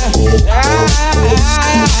wet.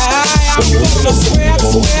 I'm gonna sweat,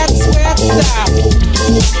 sweat, sweat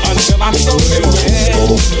until I'm soaking wet.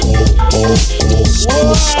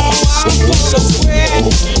 Whoa, I'm gonna sweat.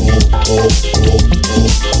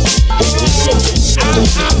 I'm gonna sweat.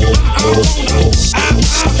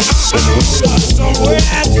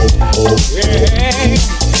 Yeah,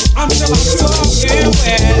 until I'm soaking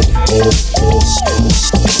wet.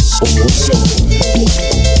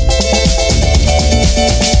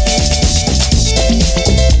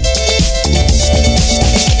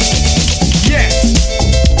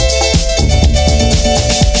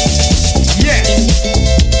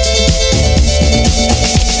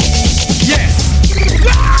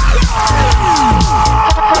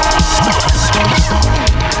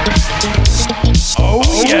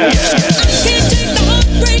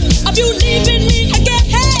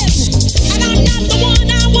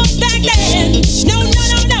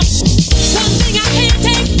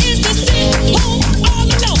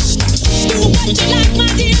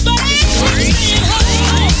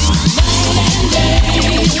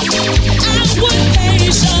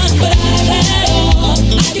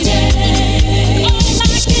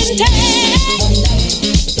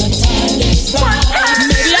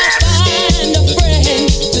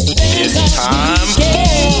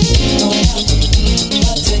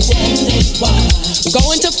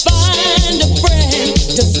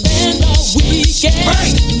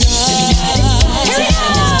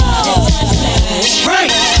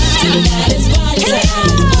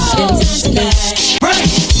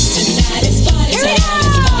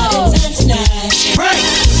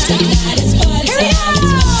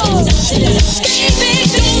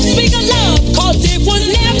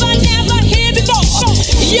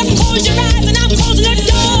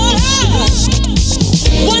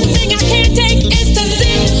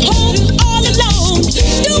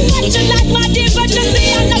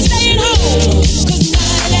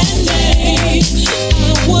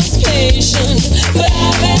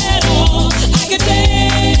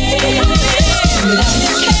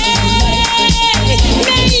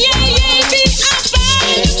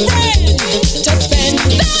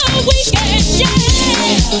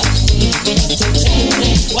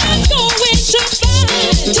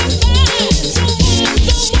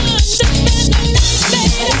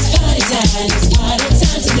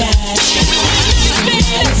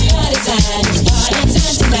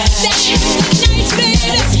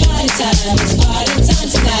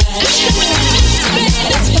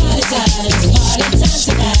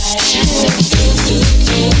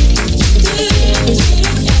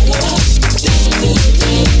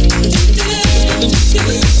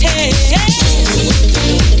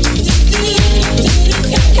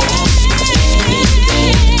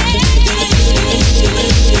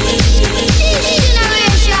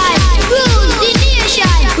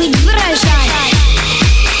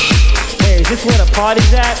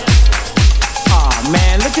 Party's at? Aw,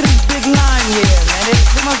 man, look at this big line here, man.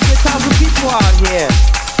 There must be 1,000 people out here.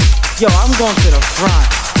 Yo, I'm going to the front.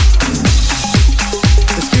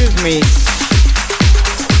 Excuse me.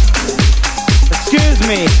 Excuse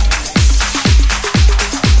me.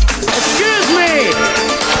 Excuse me!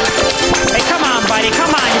 Hey, come on, buddy,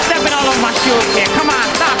 come on. You're stepping all over my shoes here. Come on,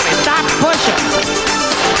 stop it. Stop pushing.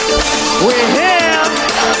 We're here.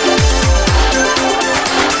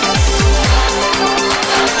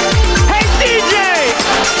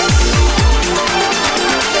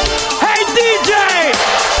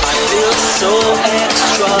 So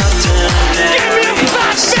extraordinary. Give me a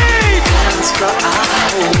fat beat!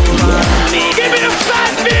 Give me a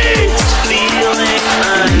fat beat!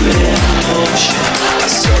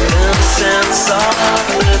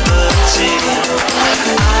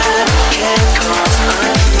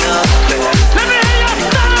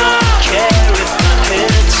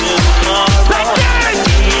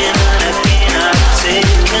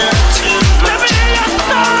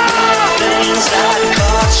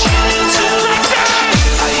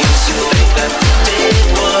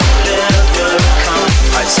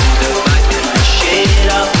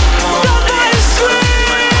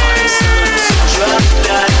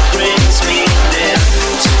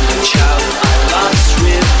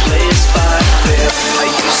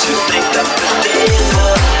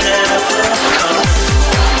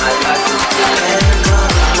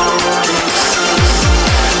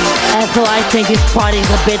 I think this party's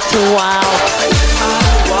a bit too wild. I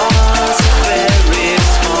was a very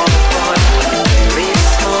small boy, very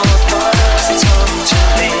small boys talk to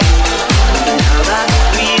me. Now that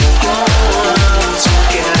we've grown up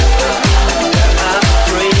together, they're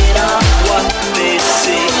afraid of what they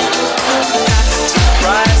see. That's the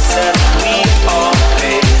price that we all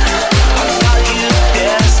pay. Our value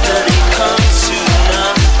destiny comes to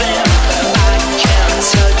nothing. I can't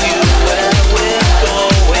tell you where we're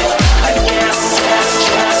going. I guess it's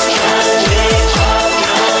just a way of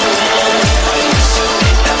knowing. I used to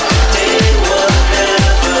think that the day would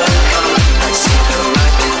never come. I see the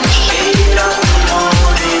light in the shade of the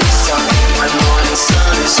morning sun. My morning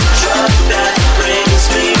sun is a drug that brings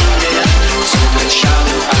me near to the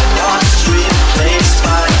childhood I lost, replaced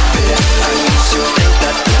by fear. I used to think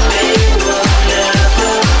that the day would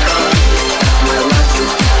never come. My life would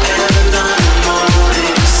depend on the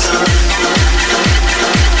morning sun.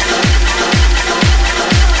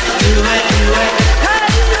 Do it, do it.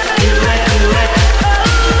 Do it, do it.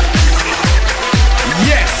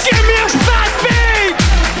 Yes. Give me a fat beat.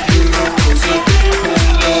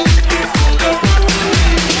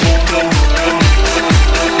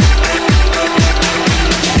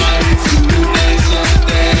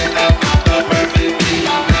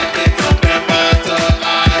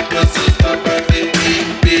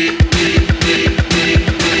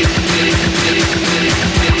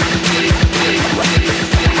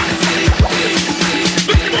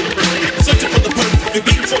 Searching for the perfect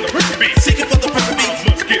beat, for the perfect beat, seeking for the perfect beat. I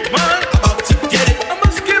must get mine. About to get it. I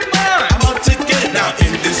must get mine. About to get it. Now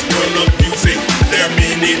in this world of music, there are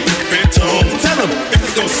many different tones. Tell them if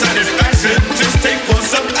it's no satisfaction, just take for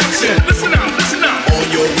some action. Listen out, listen out. On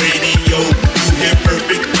your radio, you hear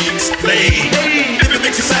perfect beats played. If it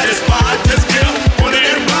makes you satisfied, just get up on it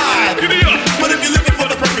and ride. Give me up. But if you're looking for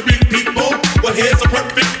the perfect beat, people, well here's a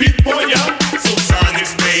perfect beat for ya. So sign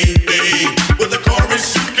this baby with a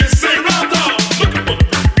chorus you can say round up. Looking for the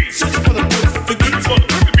perfect beat, searching for the perfect beat, for the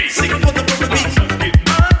perfect beat, seeking for the perfect beat.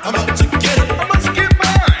 I'm out to get it. I must get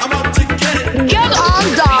mine. I'm out to get it. Get on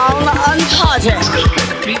down and party.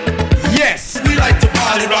 Yes, we like to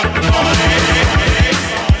party, rock the party.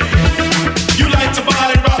 You like to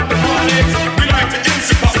party, rock the party. We like to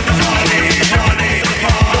MC pop the party.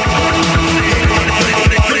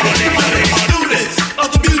 Students of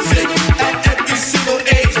the music at every single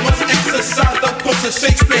age must exercise the course of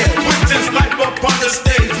Shakespeare, which is life upon the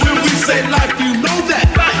stage. When we say life, you know that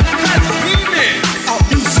life has meaning. Our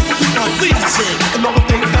music, our pleasing, and all the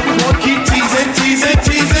things that we want, keep teasing, teasing,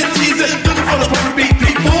 teasing, teasing. Looking for the perfect beat,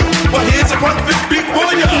 people. Well, here's a perfect beat for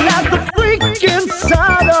ya. Let the freak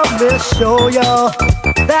inside of me show ya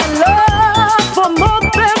that love for more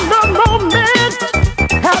than a moment.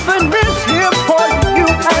 Happiness here for you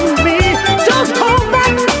and me. Just hold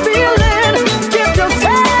back the feeling. Give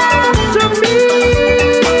yourself to me.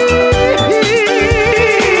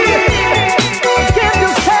 Give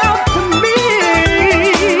yourself to me.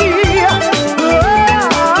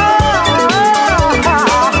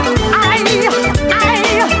 I need you now.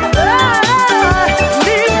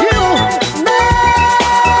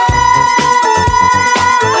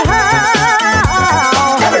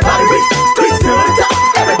 Everybody reach to the top.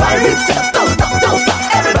 Everybody reach, don't stop, don't stop.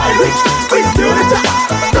 Everybody reach to the top.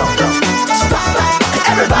 Don't stop.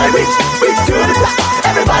 Everybody reach to the top.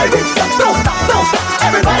 Everybody reach, don't stop, don't stop.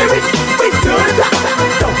 Everybody reach to the top.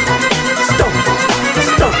 Don't stop, stop,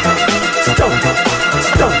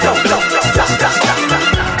 stop, stop, stop, stop, stop.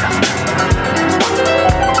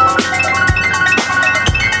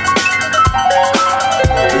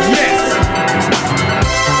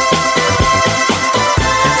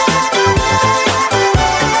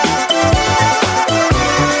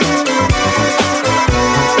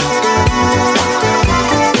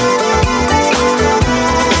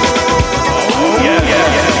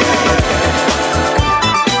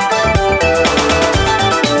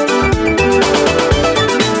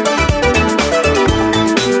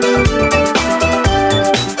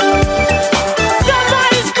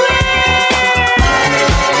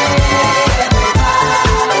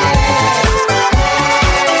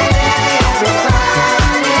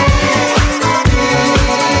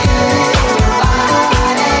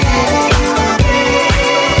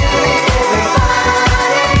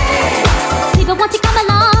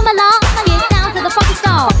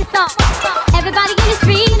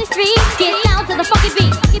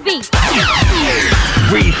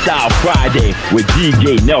 Freestyle Friday with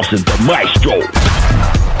DJ Nelson, the maestro.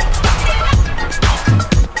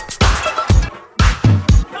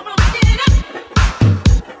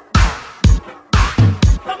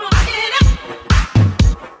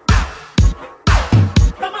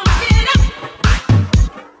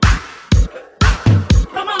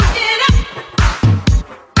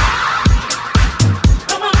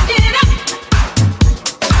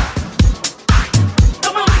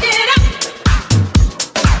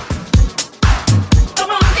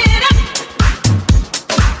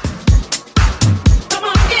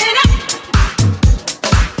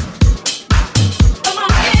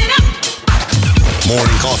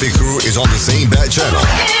 Morning Coffee crew is on the same bat channel,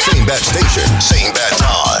 same bat station, same bat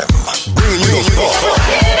time. Bringing you the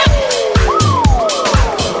fun.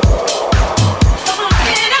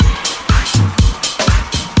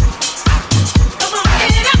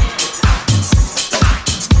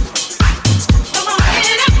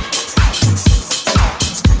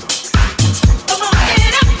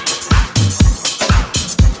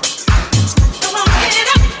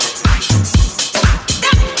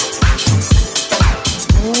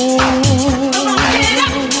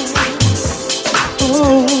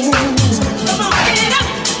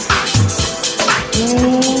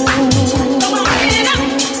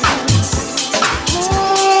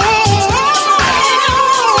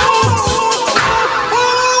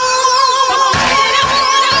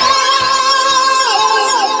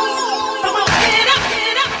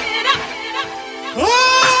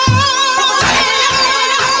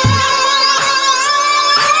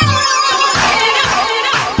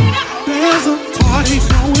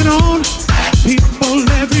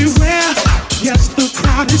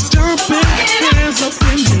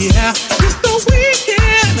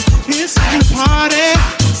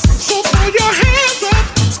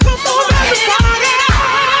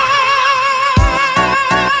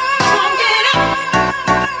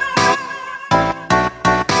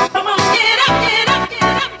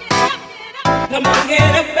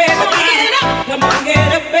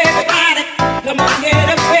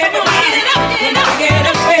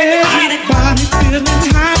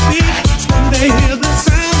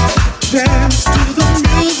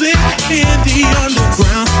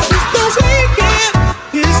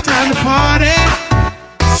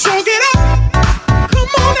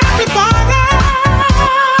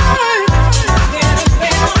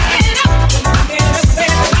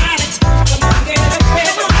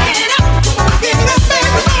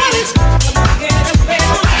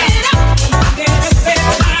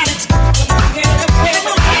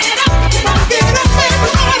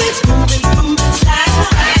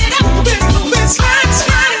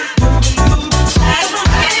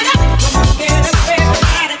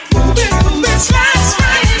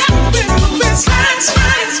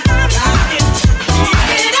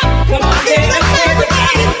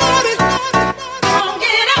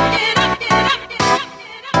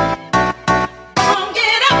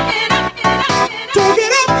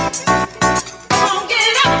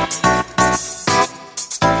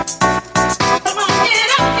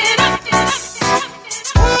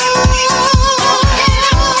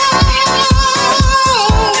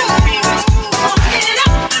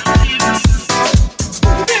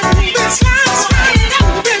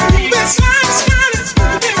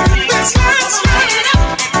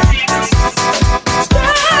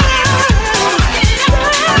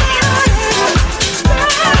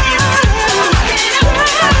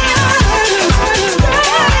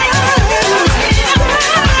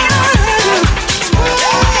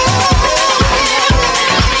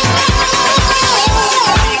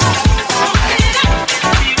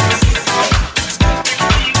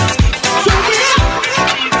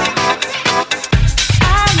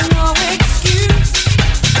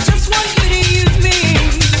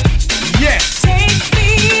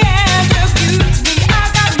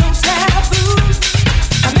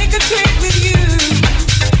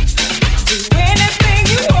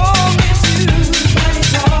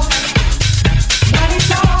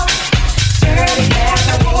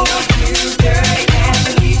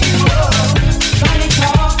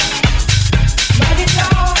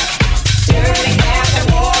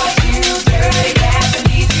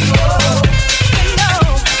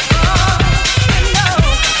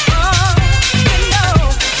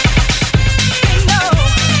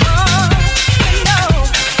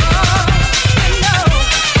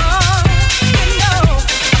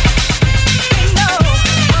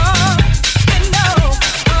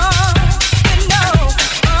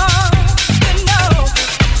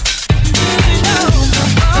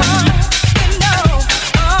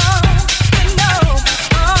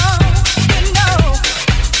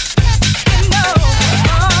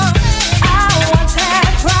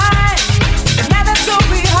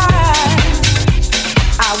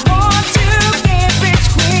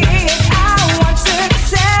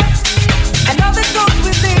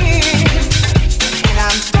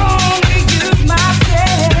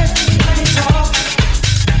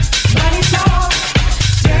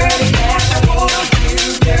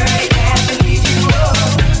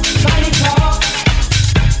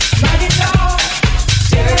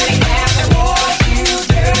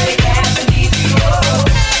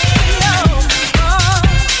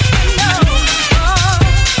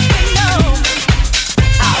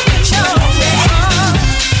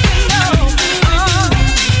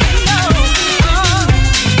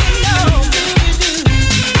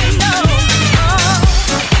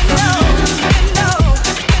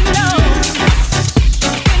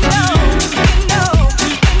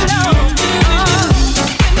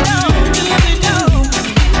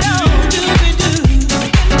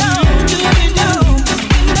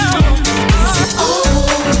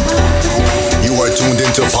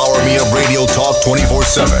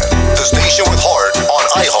 106.7. The station with heart on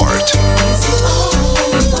iHeart.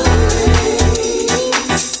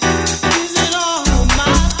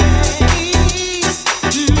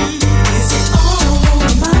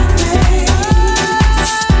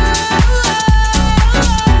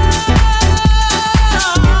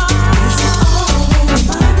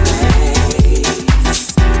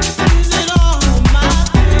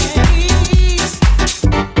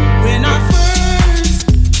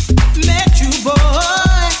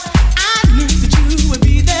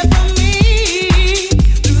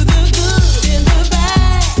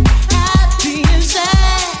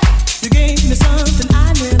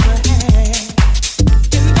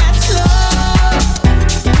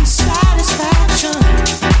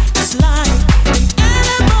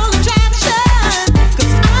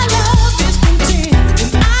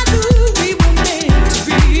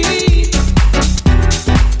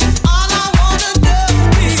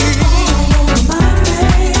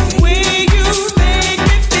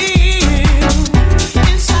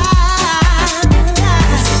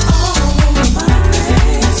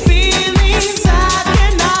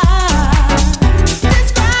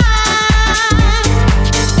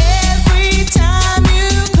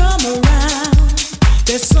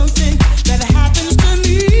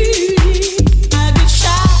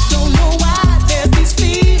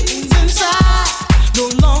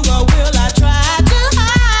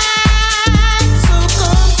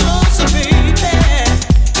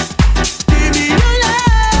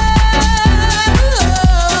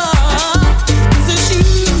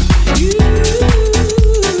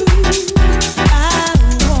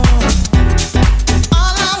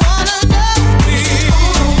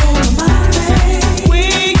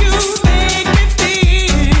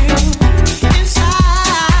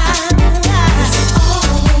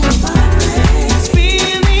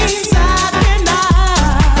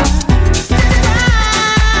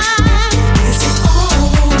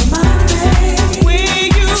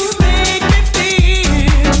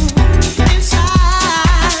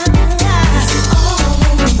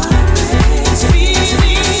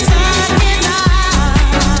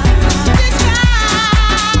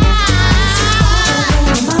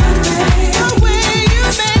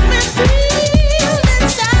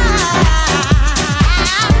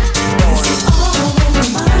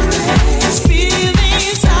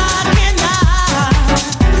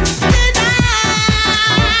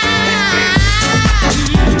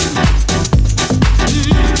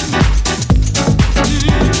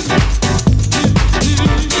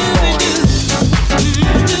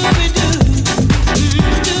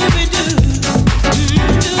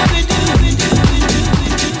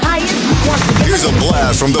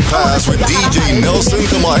 From the past with DJ Nelson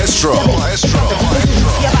the Maestro.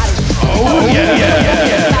 Oh,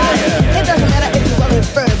 yeah. It doesn't matter if you're well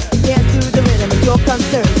infirm. Dance to the rhythm of your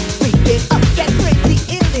concern. Freak it up, get crazy,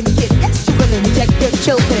 in and get yes, you will inject your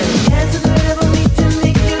children. Dance to the rhythm of me to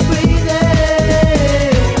make you crazy.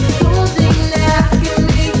 Holding now can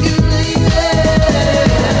make you lazy.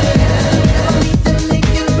 Me to make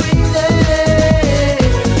you crazy.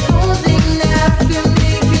 Holding now can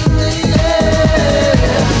make you lazy.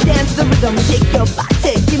 Dance the rhythm, shake your body.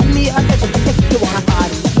 Give me a touch and take you on a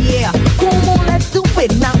party. Yeah, come on, let's do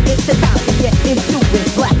it. Now it's the time to get into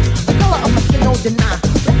it. Black, the color of my skin, no deny.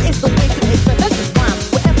 That is the way to express this rhyme.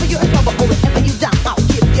 Wherever you're in trouble or wherever you down, I'll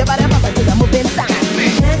give you whatever to the moving side.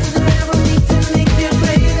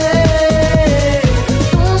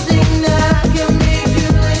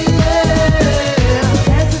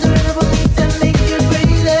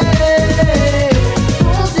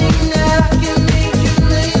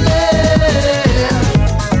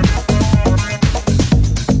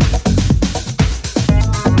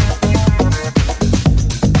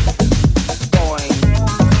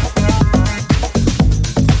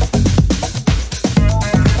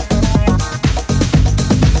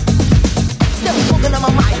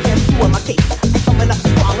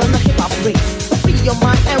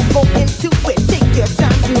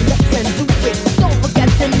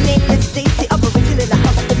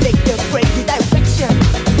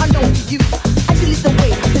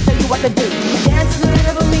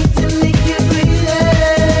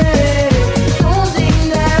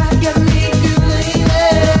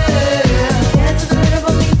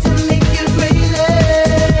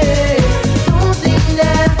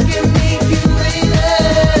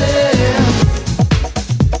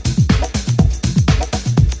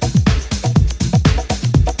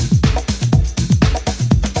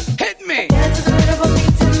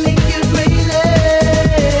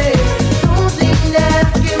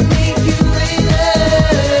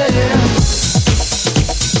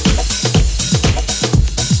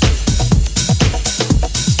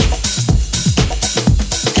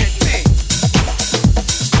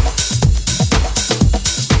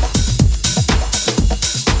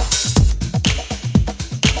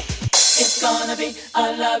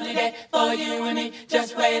 lovely day for you and me.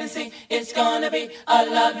 Just wait and see. It's gonna be a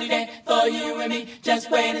lovely day for you and me. Just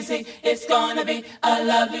wait and see. It's gonna be a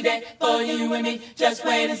lovely day for you and me. Just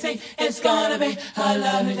wait and see. It's gonna be a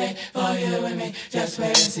lovely day for you and me. Just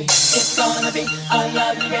wait and see. It's gonna be a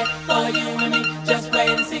lovely day for you and me. Just wait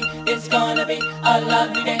and see. It's gonna be a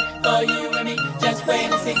lovely day for you and me. Just wait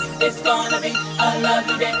and see. It's gonna be a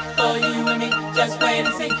lovely day for you and me. Just wait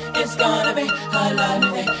and see. It's gonna be a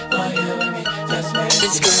lovely day for you and me. Just wait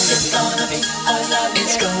and see. It's gonna be a lovely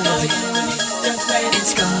day for you and me. Just wait and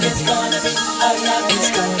see. It's gonna be a lovely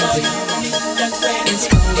day for you and me. Just wait and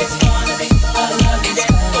see. It's gonna be a lovely day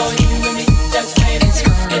for you and me. Just wait and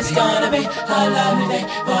see. It's gonna be a lovely day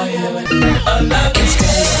for you and me. A lovely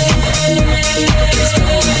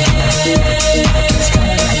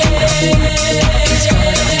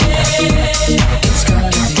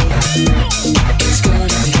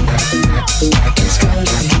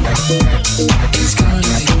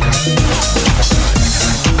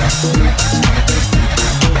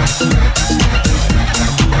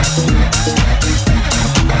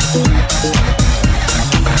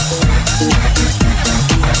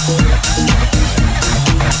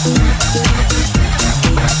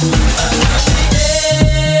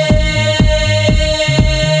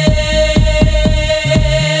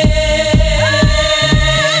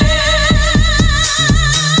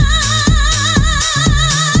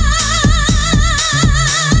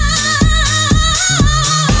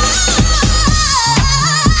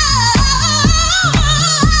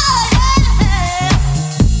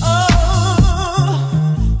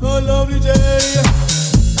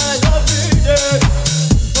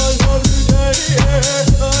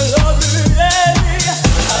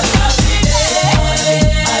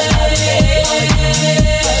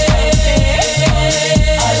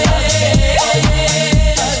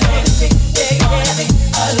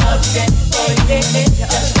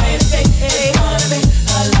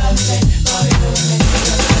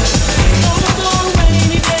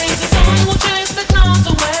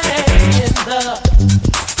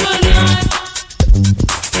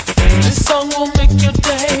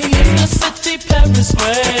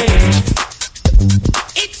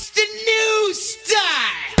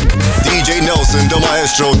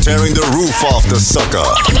tearing the roof off the sucker.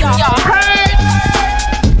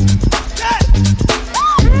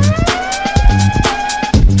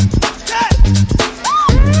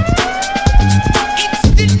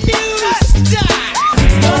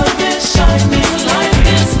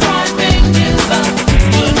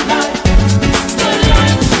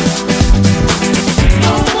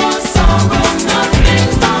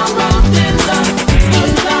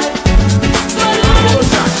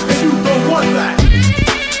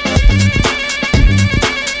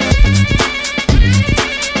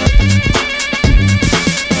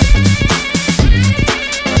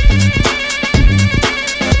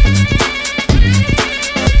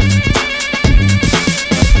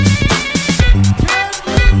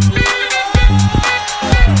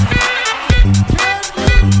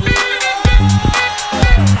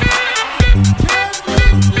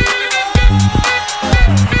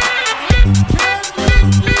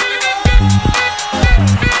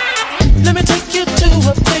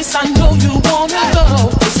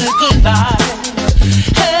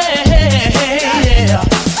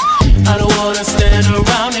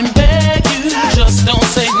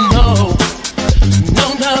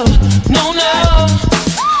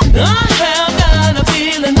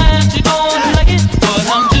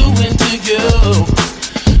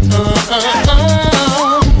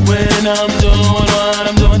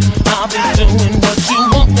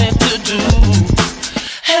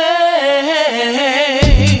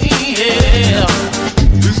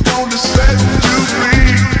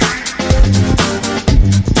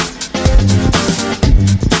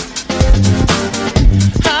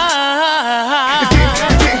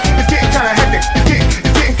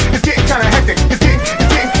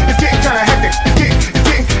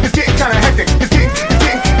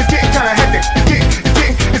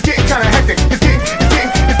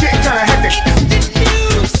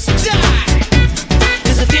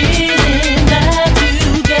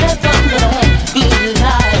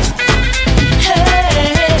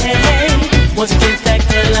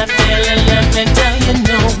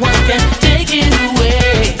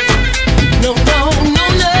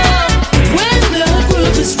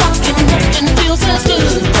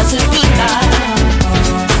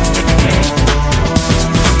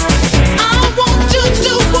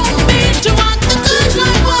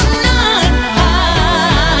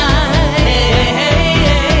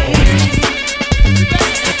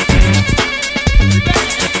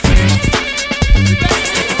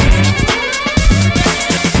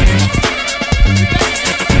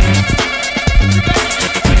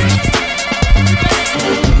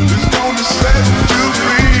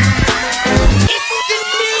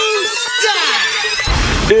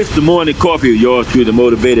 It's the morning coffee with yours truly, the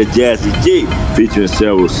motivator Jazzy G, featuring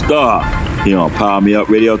Cheryl Starr here on Power Me Up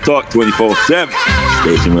Radio Talk 24/7.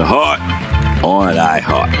 Station with heart on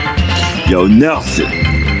iHeart. Yo, Nelson,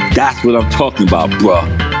 that's what I'm talking about, bro.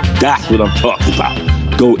 That's what I'm talking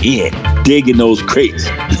about. Go in, dig in those crates.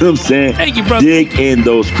 You know what I'm saying? Thank you, brother. Dig in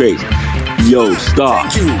those crates. Yo, Star.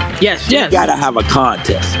 Yes. We gotta have a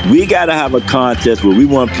contest. We gotta have a contest where we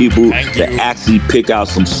want people to actually pick out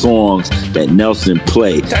some songs that Nelson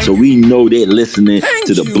played, so we know they're listening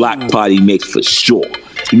to the Block Party Mix for sure.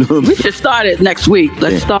 You know what I'm We should start it next week.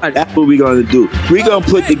 Let's start it. That's what we're gonna do. We're gonna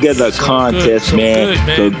put together a contest, man.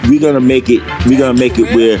 So we're gonna make it. We're gonna make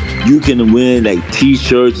it where you can win like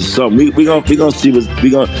T-shirts or something. We're gonna see what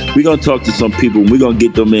we're gonna talk to some people. We're gonna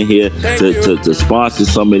get them in here to sponsor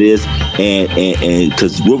some of this, and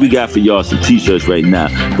because what we got for y'all some T-shirts right now.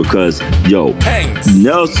 Because yo,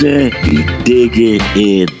 Nelson be digging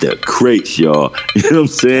in the crates, y'all. You know what I'm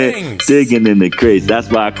saying? Digging in the crates. That's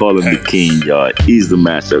why I call him the king, y'all. He's the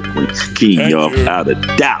master king, y'all, without a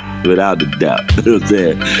doubt. You know what I'm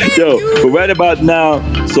saying? Yo, but right about now,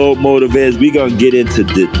 Soul Motivators, we're gonna get into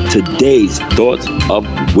today's thoughts of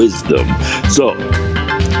wisdom. So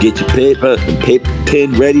get your paper and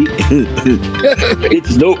pen ready. Get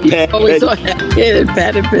your notepad ready.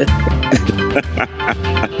 Pad and pen.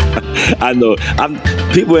 I know.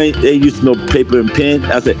 People ain't used to know paper and pen.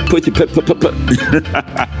 I said, put your paper.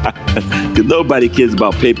 Because nobody cares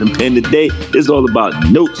about paper and pen today. It's all about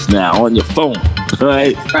notes now on your phone. All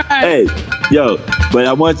right? Hey, yo, but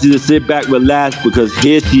I want you to sit back, relax, because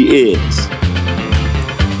here she is,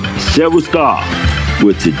 Cheryl Starr,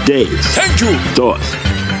 with today's thoughts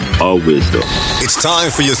of wisdom. It's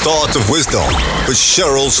time for your thoughts of wisdom with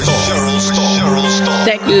Cheryl Starr.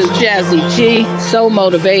 Thank you, Jazzy G. Soul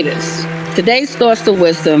Motivators. Today's thoughts of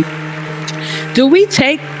wisdom. Do we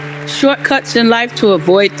take shortcuts in life to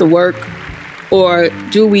avoid the work, or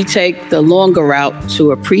do we take the longer route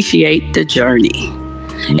to appreciate the journey?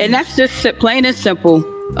 And that's just plain and simple,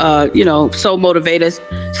 Soul Motivators.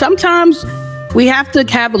 Sometimes we have to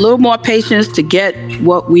have a little more patience to get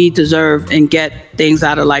what we deserve and get things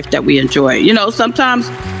out of life that we enjoy. You know, sometimes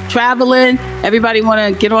traveling, everybody want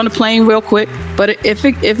to get on a plane real quick, but if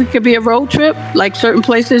it could be a road trip, like certain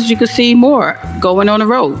places, you could see more going on the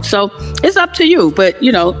road. So it's up to you. But,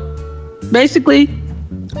 basically,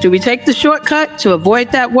 do we take the shortcut to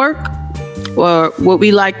avoid that work, or would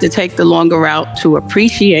we like to take the longer route to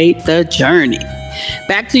appreciate the journey?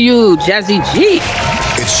 Back to you, Jazzy G.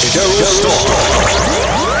 It's Cheryl Starr.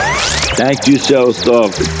 Thank you, Cheryl Starr,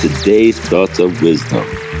 for today's thoughts of wisdom.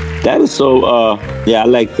 That is so, I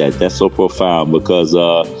like that. That's so profound, because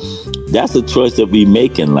that's a choice that we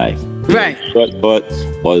make in life. Right. Shortcut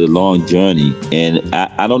or the long journey. And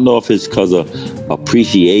I don't know if it's because of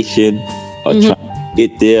appreciation or trying to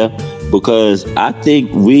get there, because I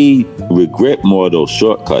think we regret more of those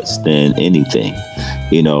shortcuts than anything.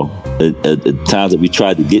 The times that we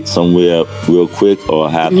tried to get somewhere real quick or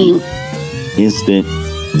have the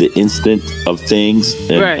instant of things.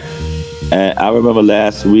 And I remember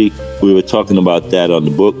last week we were talking about that on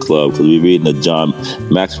the book club, because we were reading the John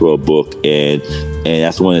Maxwell book, and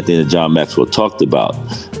that's one of the things that John Maxwell talked about.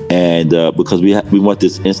 And because we want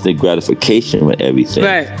this instant gratification with everything.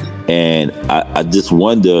 Right. And I just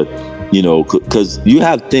wonder, because you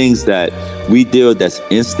have things that we deal that's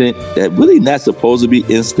instant, that really not supposed to be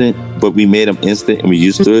instant, but we made them instant and we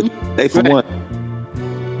used to it. Like for one,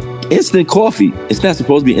 instant coffee, it's not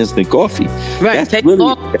supposed to be instant coffee. Right.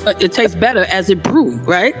 It tastes better as it brew,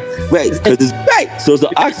 right? Right, because it's right. So it's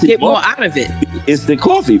the oxygen. Get more out of it. Instant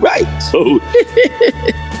coffee, right? So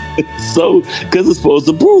because it's supposed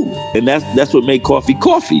to brew, and that's what make coffee,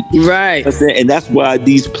 right? And that's why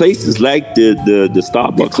these places like the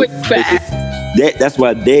Starbucks, the quick fast, that's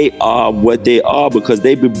why they are what they are, because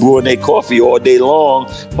they've been brewing their coffee all day long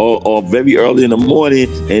or very early in the morning,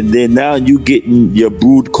 and then now you getting your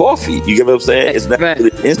brewed coffee. You get what I'm saying? It's not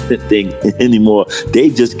really an instant thing anymore. They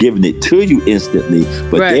just giving it to you instantly,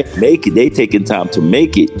 but they taking time to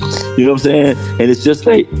make it. You know what I'm saying? And it's just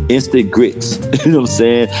like instant grits. You know what I'm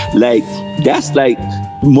saying? Like, that's like,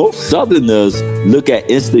 most Southerners look at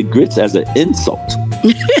instant grits as an insult.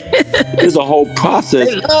 There's a whole process.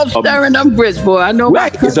 They love stirring them grits, boy. I know.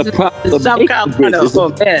 Right. It's a process. South Carolina.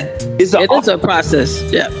 It is a process.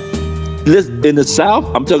 Yeah. Listen, in the South,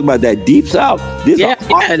 I'm talking about that deep South. They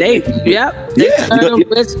stir them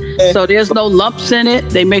grits, so there's no lumps in it.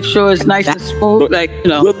 They make sure it's nice and smooth,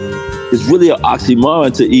 it's really an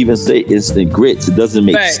oxymoron to even say instant grits. It doesn't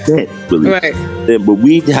make sense, really. Right. But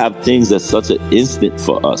we have things that's such an instant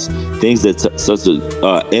for us, things that's such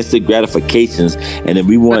a instant gratifications, and then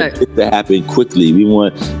we want it to happen quickly. We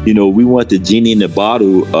want, we want the genie in the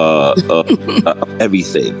bottle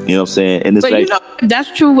everything. You know what I'm saying? And it's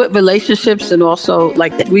that's true with relationships, and also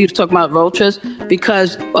like we were talking about road trips,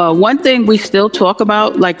 because one thing we still talk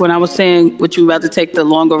about, like when I was saying, would you rather take the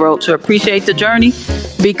longer road to appreciate the journey?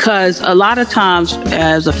 Because a lot of times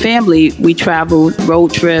as a family, we traveled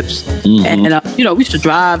road trips, and we used to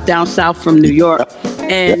drive down south from New York,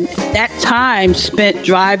 and that time spent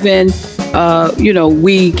driving,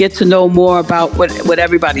 we get to know more about what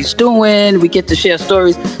everybody's doing. We get to share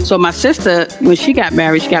stories. So my sister, when she got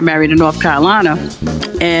married in North Carolina,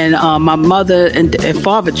 and my mother and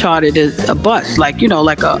father chartered a bus, like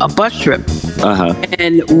a bus trip.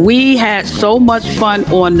 And we had so much fun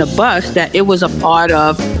on the bus that it was a part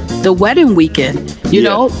of the wedding weekend, you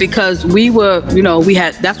know, because we were,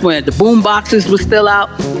 that's when the boom boxes were still out.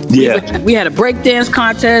 We had a breakdance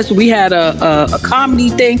contest. We had a comedy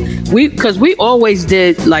thing. Because we always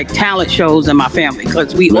did like talent shows in my family,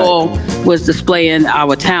 because we all was displaying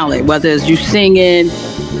our talent, whether it's you singing,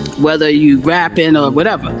 whether you rapping or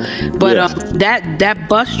whatever. But that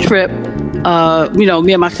bus trip,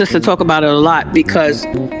 me and my sister talk about it a lot, because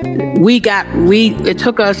it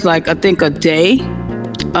took us like I think a day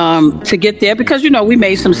to get there, because we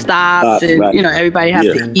made some stops and everybody had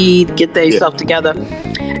to eat, get themselves together.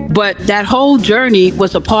 But that whole journey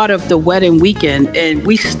was a part of the wedding weekend, and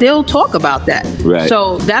we still talk about that. Right.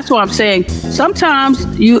 So that's what I'm saying. Sometimes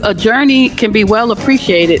a journey can be well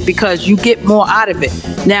appreciated because you get more out of it.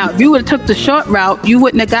 Now, if you would have took the short route, you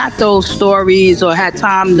wouldn't have got those stories or had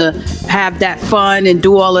time to have that fun and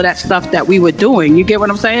do all of that stuff that we were doing. You get what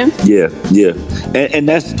I'm saying? Yeah. And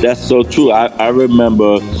that's so true. I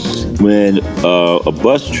remember when a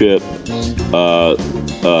bus trip,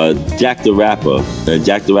 Jack the Rapper.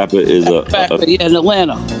 Jack the Rapper is in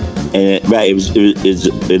Atlanta. And it was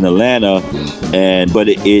in Atlanta, but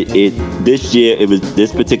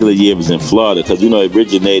this particular year it was in Florida, because it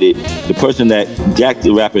originated, the person that Jack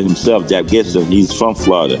the Rapper himself, Jack Gibson, he's from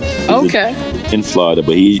Florida. In Florida,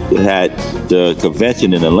 but he had the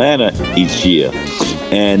convention in Atlanta each year,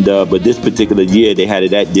 and but this particular year they had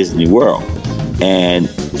it at Disney World. And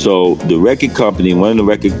so the record company,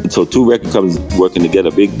 two record companies working together,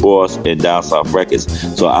 Big Boss and Down South Records.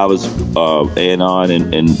 So I was A&R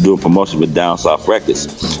and doing promotion with Down South Records.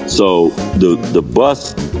 So the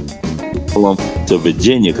bus to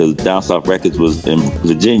Virginia, because Down South Records was in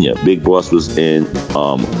Virginia, Big Boss was in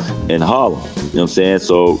Harlem. You know what I'm saying?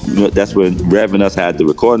 So that's when Rev and us had the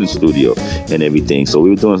recording studio and everything. So we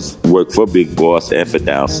were doing work for Big Boss and for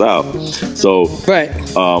Down South. So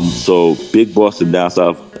so Big Boss and Down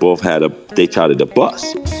South both they chartered a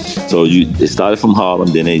bus. So it started from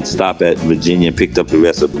Harlem, then they stopped at Virginia and picked up the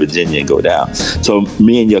rest of Virginia and go down. So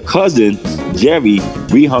me and your cousin Jerry,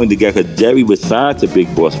 we hung together. Jerry was signed to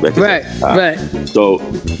Big Boss Records. Right. So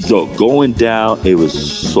going down, it was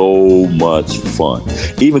so much fun.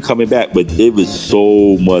 Even coming back, but it was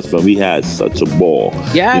so much fun. We had such a ball.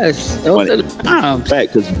 Yes,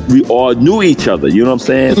 because we all knew each other. You know what I'm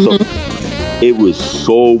saying? So it was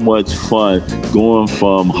so much fun going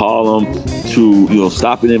from Harlem to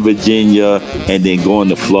stopping in Virginia and then going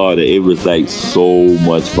to Florida. It was like so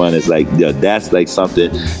much fun. It's like that's like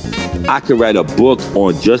something I could write a book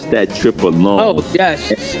on just that trip alone. Oh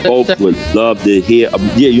yes, folks would love to hear.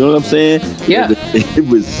 You know what I'm saying? Yeah, it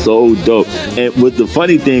was so dope. And with the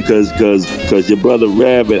funny thing, because your brother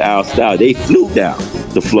Rev and Al Style, they flew down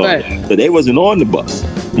to Florida, so they wasn't on the bus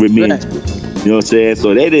with me. You know what I'm saying?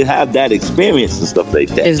 So they didn't have that experience and stuff like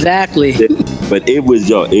that. Exactly. But it was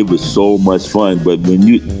so much fun. But when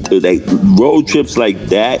you like road trips like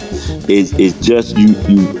that, is just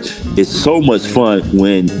it's so much fun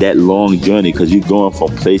when that long journey, because you're going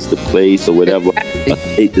from place to place or whatever,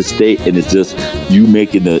 state to state, and it's just you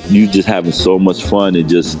just having so much fun, and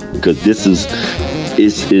just because this is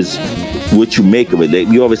what you make of it. Like,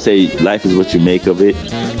 we always say life is what you make of it,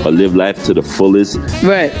 or live life to the fullest.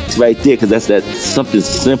 Right. It's right there, because that's something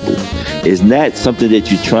simple. It's not something that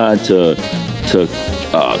you're trying to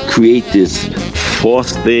create this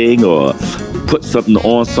forced thing or put something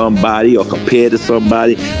on somebody or compare to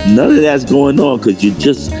somebody. None of that's going on, because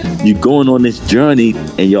you're going on this journey,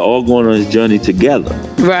 and you're all going on this journey together.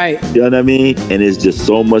 Right. You know what I mean? And it's just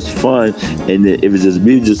so much fun. And it was just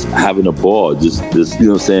me just having a ball. Just you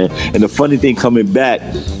know what I'm saying? And the funny thing, coming back,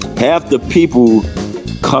 half the people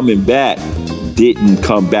coming back didn't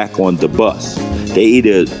come back on the bus. They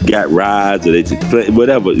either got rides or they took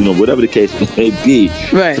whatever the case may be.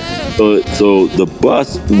 Right. So the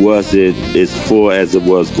bus wasn't as full as it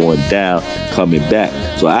was going down, coming back.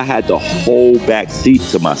 So I had the whole back seat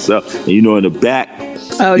to myself. And in the back,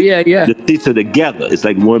 oh yeah. the seats are together. It's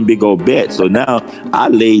like one big old bed. So now I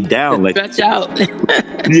laid down like stretch out.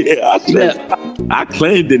 I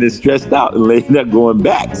claimed it and stressed out and laid there going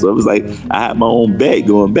back. So it was like I had my own bed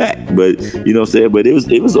going back. But you know what I'm saying? But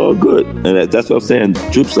it was all good. And that's what I'm saying.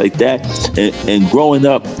 Trips like that. And growing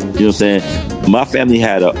up, you know what I'm saying, my family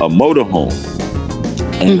had a motorhome.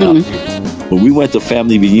 And when we went to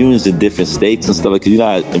family reunions in different states and stuff, like,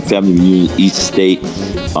 in family reunions, each state,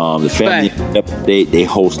 the family state, they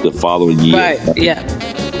host the following year. Right, yeah.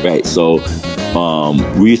 Right, so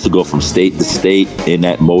we used to go from state to state in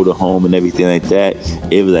that motorhome and everything like that.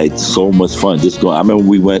 It was like so much fun. Just going. I remember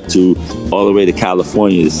we went all the way to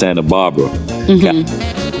California, to Santa Barbara.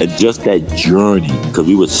 And just that journey, because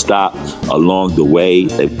we would stop along the way,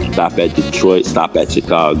 stop at Detroit, stop at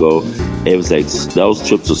Chicago. It was like, those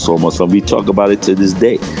trips are so much fun. We talk about it to this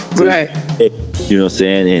day. Right. You know what I'm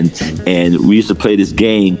saying? And we used to play this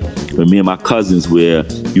game with me and my cousins where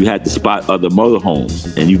you had to spot other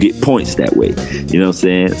motorhomes and you get points that way. You know what I'm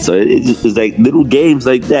saying? So it's like little games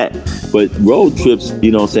like that. But road trips, you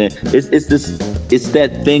know what I'm saying? It's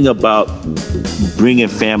that thing about bringing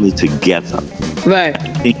family together. Right.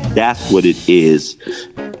 I think that's what it is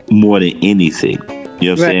more than anything.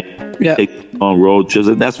 You know what I'm saying? Yeah. On road trips,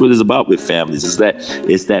 and that's what it's about with families. It's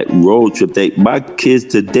that road trip. My kids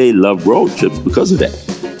today love road trips because of that.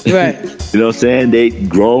 Right. You know what I'm saying? They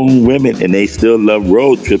grown women and they still love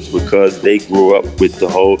road trips because they grew up with the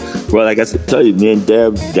whole. Well, like I said, tell you, me and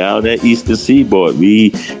Deb down at Eastern Seaboard,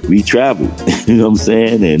 we traveled. You know what I'm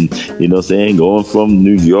saying? And you know what I'm saying, going from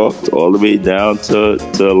New York all the way down to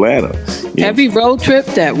Atlanta. Every road trip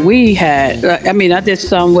that we had, I did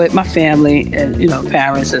some with my family and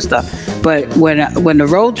parents and stuff. But when the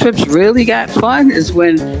road trips really got fun is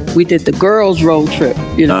when we did the girls' road trip.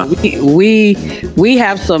 We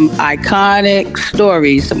have some iconic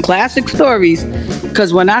stories, some classic stories.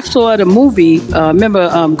 Because when I saw the movie, remember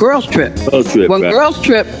Girls Trip? Girls Trip. When right. Girls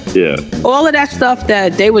Trip, yeah, all of that stuff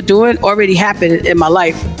that they were doing already happened in my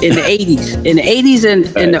life in the 80s. In the 80s and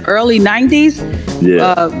in the early 90s.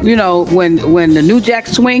 Yeah. When the New Jack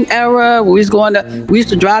Swing era, we used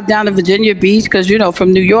to drive down to Virginia Beach because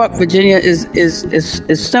from New York, Virginia is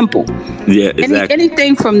simple. Yeah, exactly.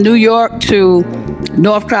 Anything from New York to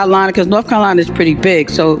North Carolina, because North Carolina is pretty big.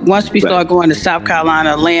 So once we start going to South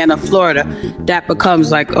Carolina, Atlanta, Florida, that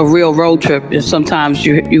becomes like a real road trip. And sometimes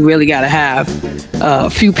you really got to have a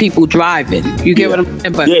few people driving. You get what I'm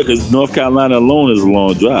saying? But because North Carolina alone is a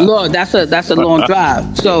long drive. No, that's a long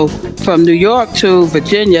drive. So from New York to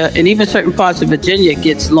Virginia, and even certain parts of Virginia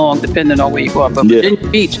gets long depending on where you're going. But Virginia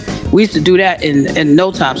Beach, we used to do that in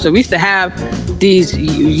no time. So we used to have these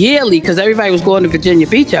yearly, because everybody was going to Virginia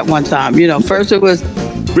Beach at one time. First it was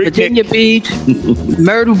Virginia Beach,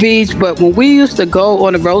 Myrtle Beach. But when we used to go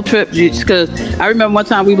on a road trip, because I remember one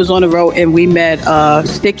time we was on the road and we met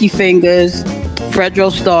Sticky Fingers,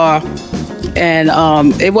 Fredro Starr, and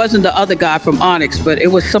it wasn't the other guy from Onyx, but it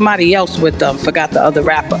was somebody else with them. Forgot the other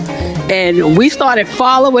rapper. And we started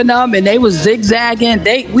following them, and they was zigzagging.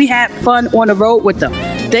 We had fun on the road with them.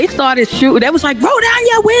 They started shooting. They was like, roll down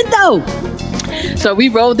your window. So we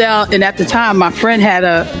rolled down, and at the time, my friend had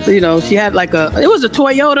she had like it was a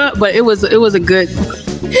Toyota, but it was a good.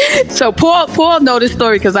 So Paul know this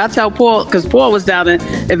story because I tell Paul, because Paul was down in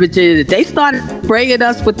Virginia. They started spraying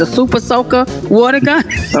us with the Super Soaker water gun.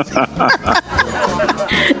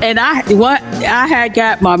 And I had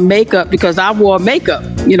got my makeup because I wore makeup.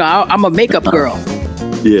 I'm a makeup girl.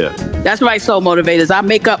 Yeah. That's right, Soul Motivators. I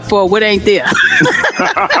make up for what ain't there.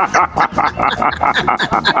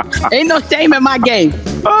 Ain't no shame in my game.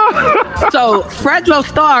 So Fredro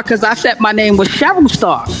Starr, because I said my name was Cheryl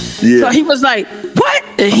Starr. Yeah. So he was like, what?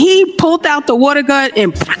 And he pulled out the water gun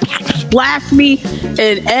and splashed me,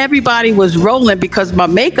 and everybody was rolling because my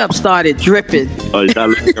makeup started dripping. Oh, you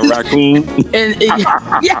sound like a raccoon?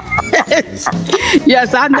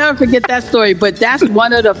 Yes, I'll never forget that story. But that's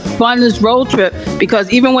one of the funnest road trips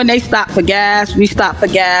because even when they stopped for gas, we stopped for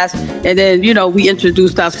gas, and then we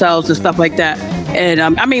introduced ourselves and stuff like that.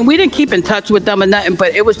 And we didn't keep in touch with them or nothing,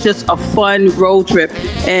 but it was just a fun road trip.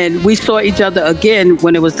 And we saw each other again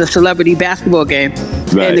when it was the celebrity basketball game.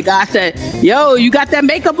 Right. And the guy said, yo, you got that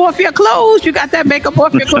makeup off your clothes? You got that makeup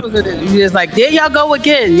off your clothes? And he was like, there y'all go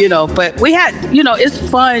again, But we had, it's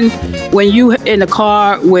fun when you in the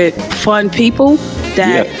car with fun people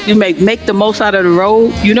that you make the most out of the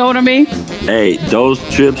road. You know what I mean? Hey, those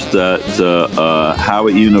trips to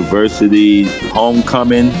Howard University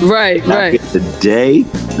homecoming. Right. Today,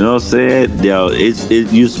 You know what I'm saying? Yo,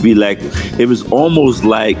 it used to be like, it was almost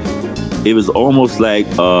like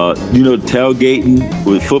tailgating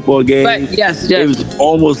with football games. Right. Yes. It was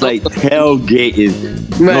almost like tailgating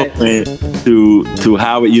going to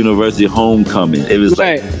Howard University homecoming. It was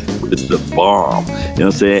like, it's the bomb. You know what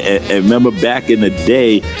I'm saying? And remember back in the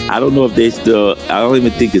day, I don't know if they still, I don't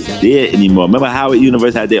even think it's there anymore. Remember Howard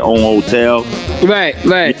University had their own hotel? Right.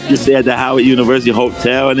 You said at the Howard University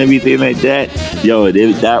Hotel and everything like that. Yo,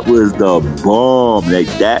 that was the bomb. Like,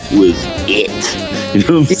 that was it. You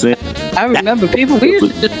know what I'm saying? I remember we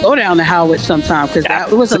used to just go down to Howard sometime because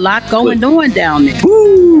there was a lot going on down there.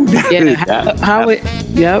 Woo! Howard,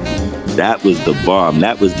 yep. That was the bomb.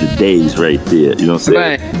 That was the days right there. You know what I'm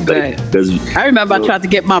saying? Right. I remember I tried to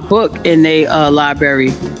get my book in the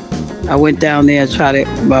library. I went down there and tried it.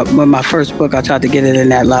 With my first book, I tried to get it in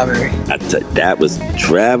that library. That was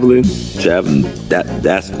traveling.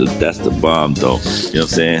 That's the bomb, though. You know what I'm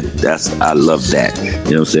saying? I love that. You know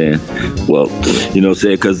what I'm saying? Well, you know what I'm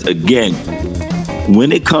saying? Because again,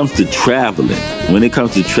 when it comes to traveling,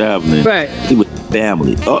 right, with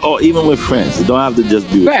family or even with friends, it don't have to just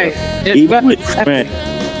be with friends. Even with friends,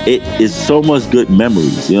 it is so much good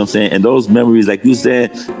memories. You know what I'm saying? And those memories, like you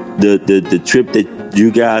said, the trip that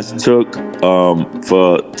you guys took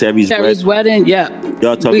for Terry's wedding, yeah.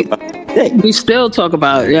 Y'all talk about it. We still talk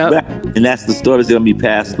about it, yeah. Right. And that's the story that's gonna be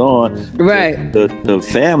passed on. Right. The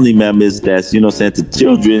family members that's, you know, sent to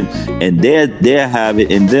children, and they're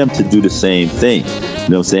having in them to do the same thing. You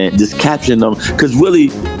know what I'm saying? Just capturing them, because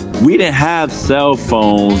really, we didn't have cell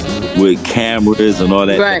phones with cameras and all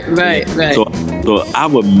that. Right. So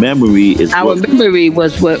our memory is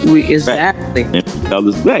was what we exactly.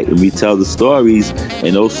 Right. And we tell the stories,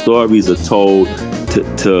 and those stories are told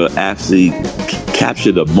to actually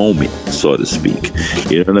capture the moment, so to speak.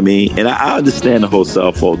 You know what I mean? And I understand the whole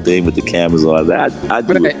cell phone thing with the cameras and all that.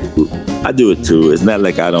 I do it too. It's not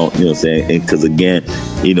like I don't, you know what I'm saying? Because again,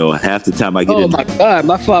 you know, half the time I get my God,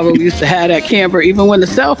 my father used to have that camera even when the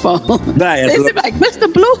cell phone. They said like,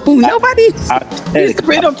 Mr. Blue, nobody used to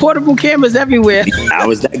bring up portable cameras everywhere. I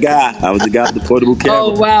was that guy. I was the guy with the portable camera.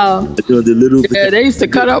 Oh wow. They used to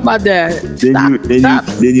cut up my dad. Then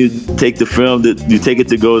you take the film you take it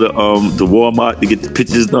to go to Walmart to get the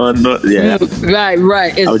pictures done. Yeah.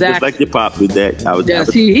 Right, exactly. I was just like your pops with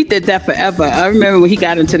that. He did that forever. I remember when he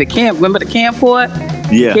got into the camp. Remember the camcorder?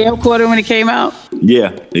 Yeah. Camcorder when it came out?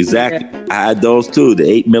 Yeah, exactly. Yeah. I had those too, the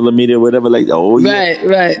 8mm, whatever. Like, oh yeah,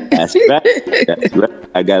 right. That's right.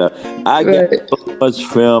 I got so much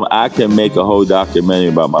film. I can make a whole documentary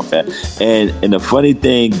about my family. And the funny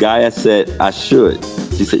thing, Gaia said I should.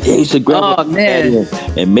 She said, "Yeah, you should grab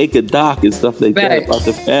and make a doc and stuff like that about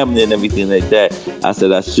the family and everything like that." I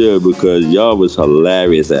said I should, because y'all was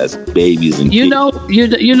hilarious as babies and kids.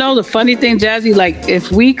 You know the funny thing, Jazzy, like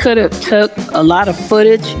if we could have took a lot of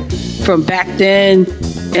footage from back then,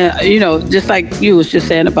 you know, just like you was just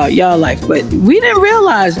saying about y'all life, but we didn't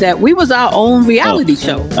realize that we was our own reality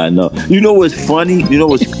show. I know. You know what's funny? You know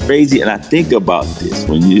what's crazy? And I think about this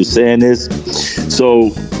when you're saying this.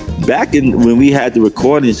 So back when we had the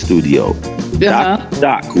recording studio,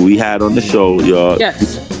 Doc, who we had on the show, y'all,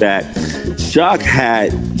 back, Shock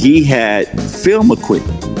had film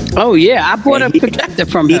equipment. Oh yeah, I bought a projector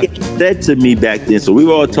from him. He said to me back then, so we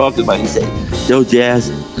were all talking about, he said, "Yo,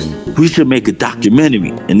 Jazz, we should make a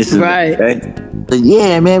documentary." And this is right.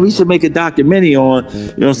 Yeah, man, we should make a documentary on, you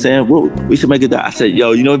know what I'm saying? Well, we should make I said,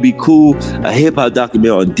 yo, you know, it'd be cool, a hip-hop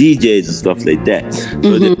documentary on DJs and stuff like that.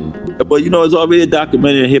 So but, you know, it's already a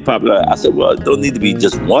documentary on hip-hop. I said, well, it don't need to be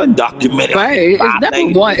just one documentary.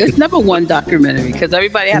 Right, it's never one documentary, because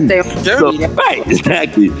everybody has their own journey. Right,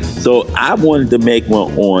 exactly. So I wanted to make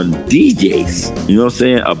one on DJs, you know what I'm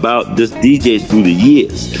saying, about just DJs through the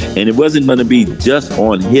years. And it wasn't going to be just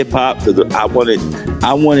on hip-hop, because I wanted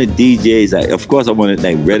DJs, of course I wanted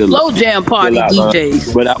like Red Alert. Slow jam party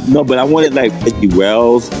DJs. But I wanted like Ricky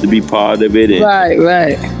Wells to be part of it. And,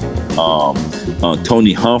 right.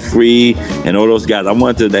 Tony Humphrey and all those guys. I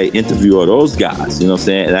wanted to interview all those guys, you know what I'm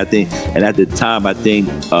saying? And at the time, I think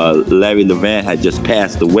Larry Levan had just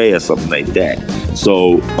passed away or something like that.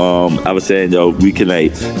 So I was saying, we can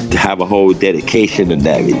have a whole dedication to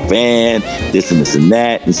Larry Levan, this and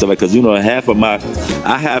that and stuff like, because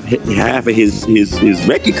I have half of his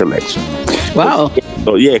record collection. Wow.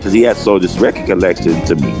 So yeah, because he had sold this record collection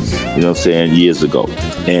to me, you know what I'm saying, years ago.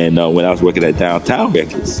 And when I was working at Downtown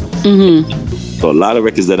Records. So a lot of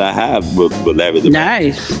records that I have with Larry Levan.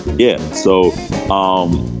 Nice. Yeah. So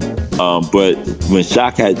but when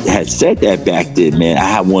Shock had said that back then, man,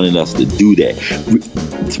 I wanted us to do that.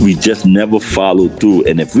 We just never followed through.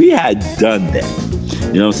 And if we had done that,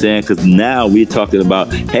 You know what I'm saying? Because now we're talking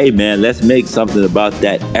about, hey man, let's make something about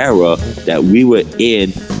that era that we were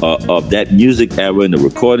in, of that music era in the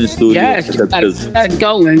recording studio. Yes, that's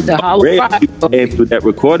going to Hollywood. Came through that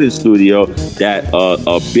recording studio that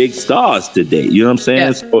are big stars today. You know what I'm saying?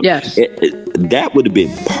 Yes. So yes. That would have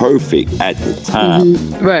been perfect at the time.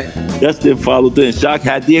 Mm-hmm. Right. Just didn't follow through, and Shock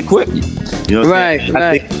had the equipment. You know what I'm saying?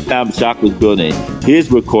 I think the time Shock was building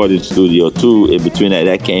his recording studio too, in between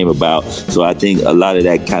that came about. So I think a lot of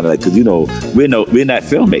that kind of, because we're not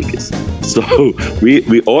filmmakers, so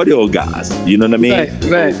we audio guys. You know what I mean?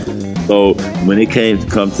 Right. So when it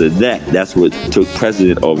come to that, that's what took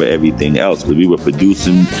precedent over everything else, because we were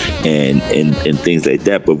producing and things like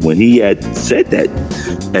that. But when he had said that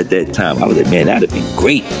at that time, I was like, man, that'd have been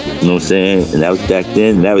great. You know what I'm saying? And that was back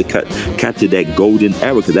then, and that would capture that golden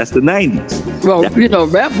era, because that's the 90s. Well,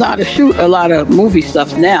 Rev know how to shoot a lot of movie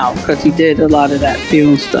stuff now, because he did a lot of that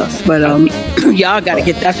film stuff. But y'all got to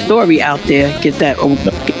get that story out there, get that off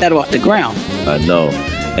the ground. I know.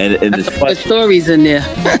 And the stories in there.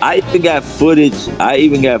 I even got footage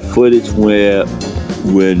where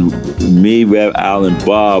when me, Rev, Al, and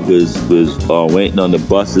Bob was waiting on the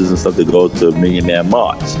buses and stuff to go to Million Man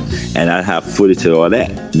March, and I have footage of all that.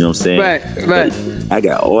 You know what I'm saying? Right. I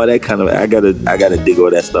got all that kind of. I gotta dig all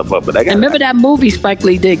that stuff up. But I got. Remember that movie Spike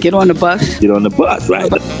Lee did, Get on the Bus? Get on the Bus, right?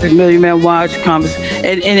 The Million Man March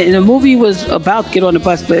and the movie was about Get on the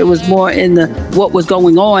Bus, but it was more in what was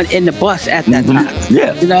going on in the bus at that time.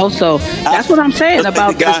 Yeah. So that's what I'm saying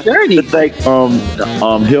about this journey. It's like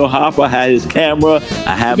Hill Hopper had his camera.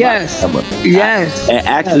 I have my camera. Yes. And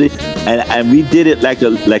actually, and we did it like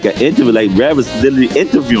an interview. Like Rev was literally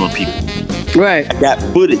interviewing people. Right. I got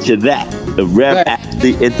footage of that. The Rev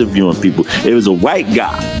actually interviewing people. It was a white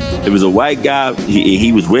guy.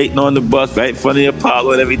 He was waiting on the bus right in front of the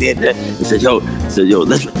Apollo and everything. He said, "Yo,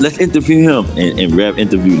 let's interview him." And Rev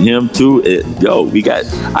interviewed him too.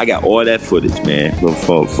 I got all that footage, man,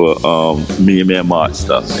 for Million Man March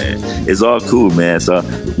stuff, man. It's all cool, man. So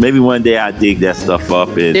maybe one day I dig that stuff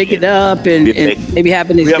up and maybe have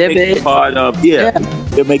an exhibit. Make it part of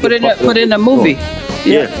Put in a movie. Put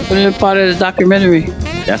it in part of the documentary.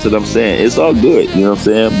 That's what I'm saying. It's all good, you know what I'm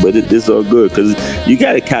saying? But it's all good because you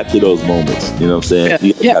got to capture those moments, you know what I'm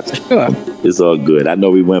saying? Sure. It's all good. I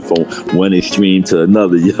know we went from one extreme to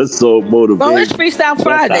another. You're so motivated. Well, it's Freestyle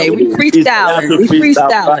Friday. We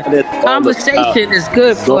freestyling. Conversation is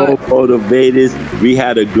good for motivated. We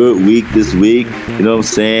had a good week this week, you know what I'm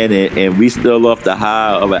saying? And we still off the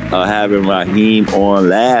high of having Raheem on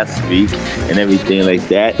last week and everything like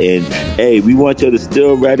that. And hey, we want you to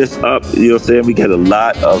still write us up, you know what I'm saying? We got a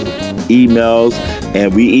lot of emails,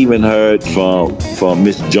 and we even heard from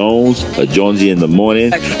Miss Jones, Jonesy in the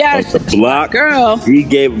morning. Yes, the block girl. He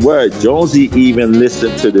gave word. Jonesy even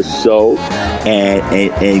listened to the show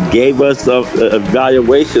and gave us a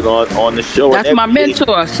evaluation on the show. That's my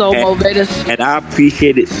mentor, Soul Motivators. And I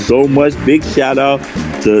appreciate it so much. Big shout out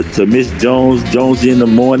to Miss Jones, Jonesy in the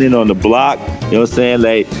morning on the block. You know what I'm saying?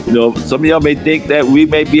 Like, you know, some of y'all may think that we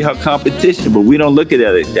may be her competition, but we don't look at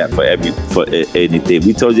it like that for anything.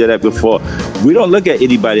 We told you that before. We don't look at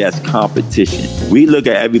anybody as competition. We look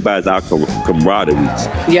at everybody as our camaraderie.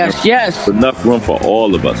 Yes. There's enough room for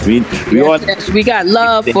all of us. We got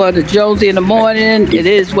love for the Jonesy in the morning. It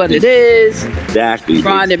is what it is. Exactly.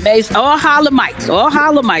 Ron and Mace, all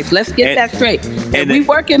Harlemites. Let's get that straight. And we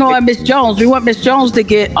working on Miss Jones. We want Miss Jones to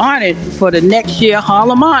get honored for the next year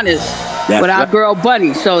Harlem Honors with our girl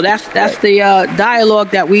Bunny. So that's the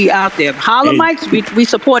dialogue that we out there. Harlemites, we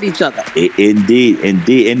support each other. Indeed. And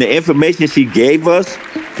the information she gave us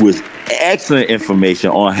was excellent information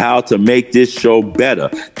on how to make this show better.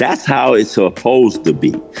 That's how it's supposed to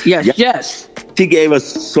be. Yes. She gave us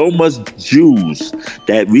so much juice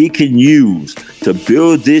that we can use to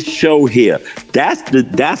build this show here.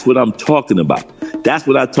 That's what I'm talking about. That's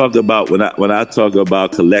what I talk about when I talk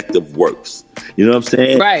about collective works. You know what I'm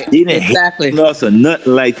saying? Right. She didn't hate us or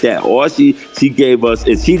nothing like that. All she gave us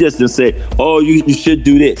is she just didn't say, "Oh, you should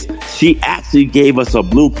do this." She actually gave us a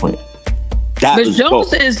blueprint. Miss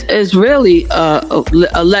Jones is really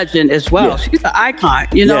a legend as well. Yeah. She's an icon,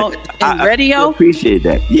 you know, in radio. I appreciate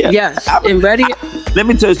that. Yeah. Yes, in radio. Let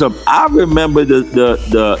me tell you something. I remember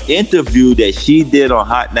the interview that she did on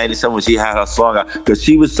Hot 97 when she had her song out, because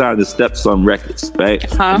she was signed to Stepson Records, right?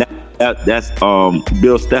 Huh? That's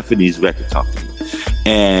Bill Stephanie's record company,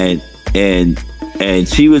 and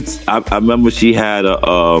she was. I remember she had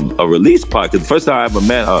a release party. The first time I ever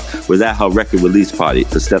met her was at her record release party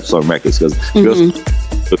for Stepson Records, because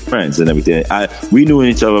we're friends and everything. We knew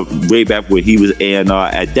each other way back when he was A&R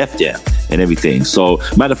at Def Jam and everything. So,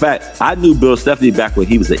 matter of fact, I knew Bill Stephanie back when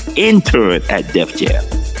he was an intern at Def Jam.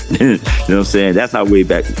 You know what I'm saying? That's how way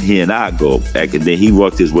back he and I go back, and then he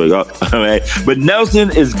worked his way up. All right, but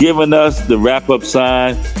Nelson is giving us the wrap-up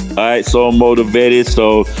sign. All right, so motivated.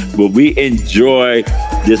 So, but we enjoy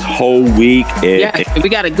this whole week. And we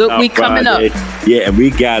got a good week coming up. Yeah, and we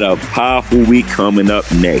got a powerful week coming up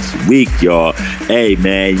next week, y'all. Hey,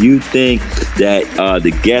 man, you think that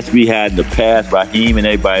the guests we had in the past, Raheem and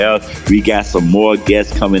everybody else, we got some more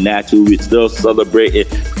guests coming at you. We're still celebrating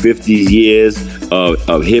 50 years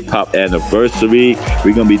of hip-hop anniversary.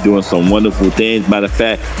 We're going to be doing some wonderful things. Matter of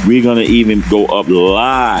fact, we're going to even go up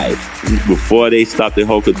live before they stop their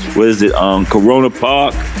whole, Corona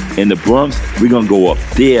Park in the Bronx. We're going to go up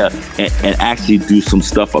there and actually do some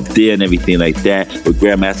stuff up there and everything like that with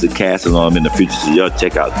Grandmaster Cass and all them in the future. So y'all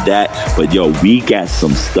check out that. But yo, we got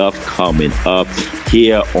some stuff coming up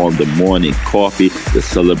here on the Morning Coffee to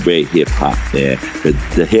celebrate hip-hop, man.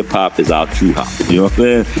 The hip-hop is our true hop. You know what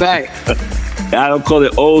I'm saying? Right. I don't call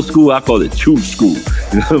it old school. I call it true school.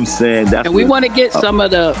 You know what I'm saying? And we want to get some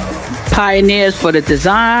of the pioneers for the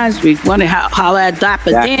designs. We want to holler at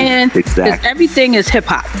Dapper Dan. Exactly. Everything is hip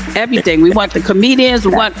hop. Everything. We want the comedians.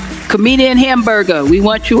 We want Comedian Hamburger. We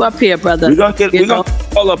want you up here, brother. We're gonna get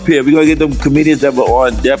all up here. We're gonna get them comedians that were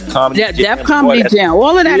on Def Comedy Jam. Def Comedy Jam.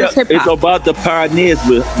 All of that is hip hop. It's about the pioneers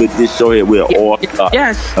with this show here. We're all stars.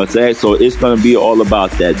 Yes. Okay, so it's gonna be all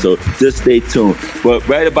about that. So just stay tuned. But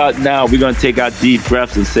right about now, we're gonna take our deep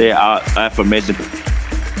breaths and say our affirmation.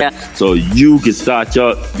 So you can start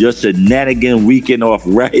your shenanigan weekend off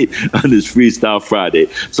right on this Freestyle Friday.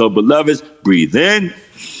 So, beloveds, breathe in,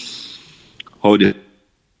 hold it,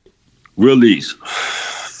 release,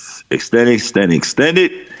 extend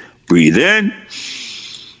it, breathe in,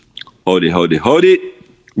 hold it,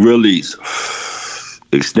 release,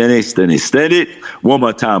 extend it. One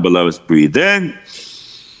more time, beloveds, breathe in,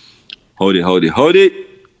 hold it,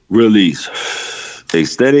 release,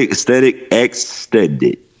 extend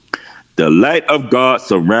it. The light of God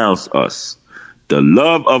surrounds us. The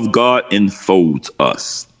love of God enfolds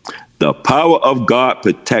us. The power of God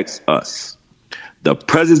protects us. The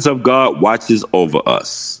presence of God watches over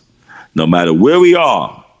us. No matter where we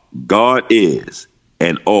are, God is,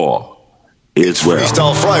 and all is well.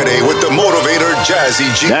 Freestyle Friday with the motivator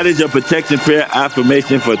Jazzy G. That is your protection prayer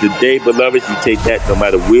affirmation for today, beloveds. You take that no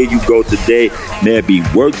matter where you go today. May it be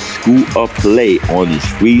work, school, or play on this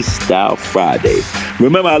Freestyle Friday.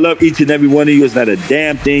 Remember, I love each and every one of you. It's not a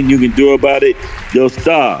damn thing you can do about it. Yo,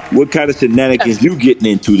 Star, what kind of shenanigans you getting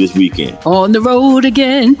into this weekend? On the road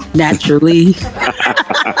again, naturally.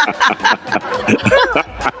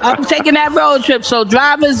 I'm taking that road trip, so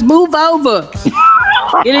drivers, move over.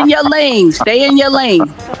 Get in your lane. Stay in your lane.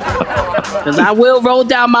 Because I will roll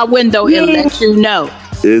down my window and let you know.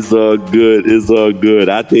 It's all good.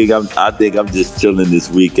 I think I'm just chilling this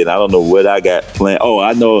weekend. I don't know what I got planned. Oh,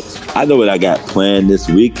 I know what I got planned this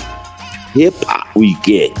week. Hip hop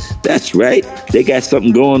weekend. That's right. They got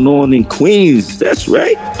something going on in Queens. That's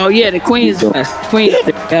right. Oh yeah, the Queens. Queens.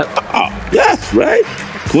 Yep. Oh, that's right.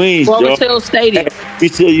 Queens. Forest Hill Stadium. Hey, we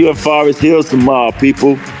see you in Forest Hills tomorrow,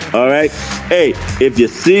 people. All right. Hey, if you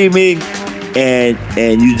see me and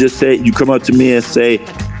you just say, you come up to me and say,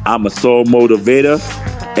 I'm a soul motivator.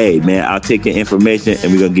 Hey, man, I'll take your information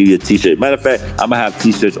and we're going to give you a t-shirt. Matter of fact, I'm going to have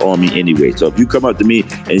t-shirts on me anyway. So if you come up to me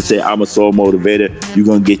and you say, I'm a soul motivator, you're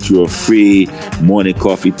going to get you a free Morning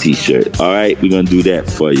Coffee t-shirt. All right? We're going to do that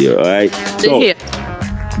for you. All right? So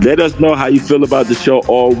let us know how you feel about the show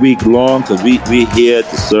all week long because we're here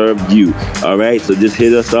to serve you. All right? So just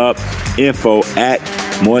hit us up.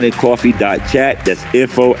 info@morningcoffee.chat. That's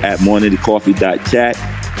info@morningcoffee.chat.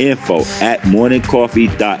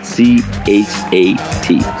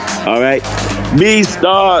 info@morningcoffee.chat. All right, me,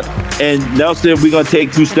 Star, and Nelson, we're gonna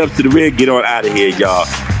take 2 steps to the rear, get on out of here, y'all.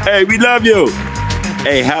 Hey, we love you.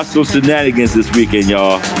 Hey, have some shenanigans this weekend,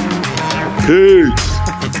 y'all. Peace.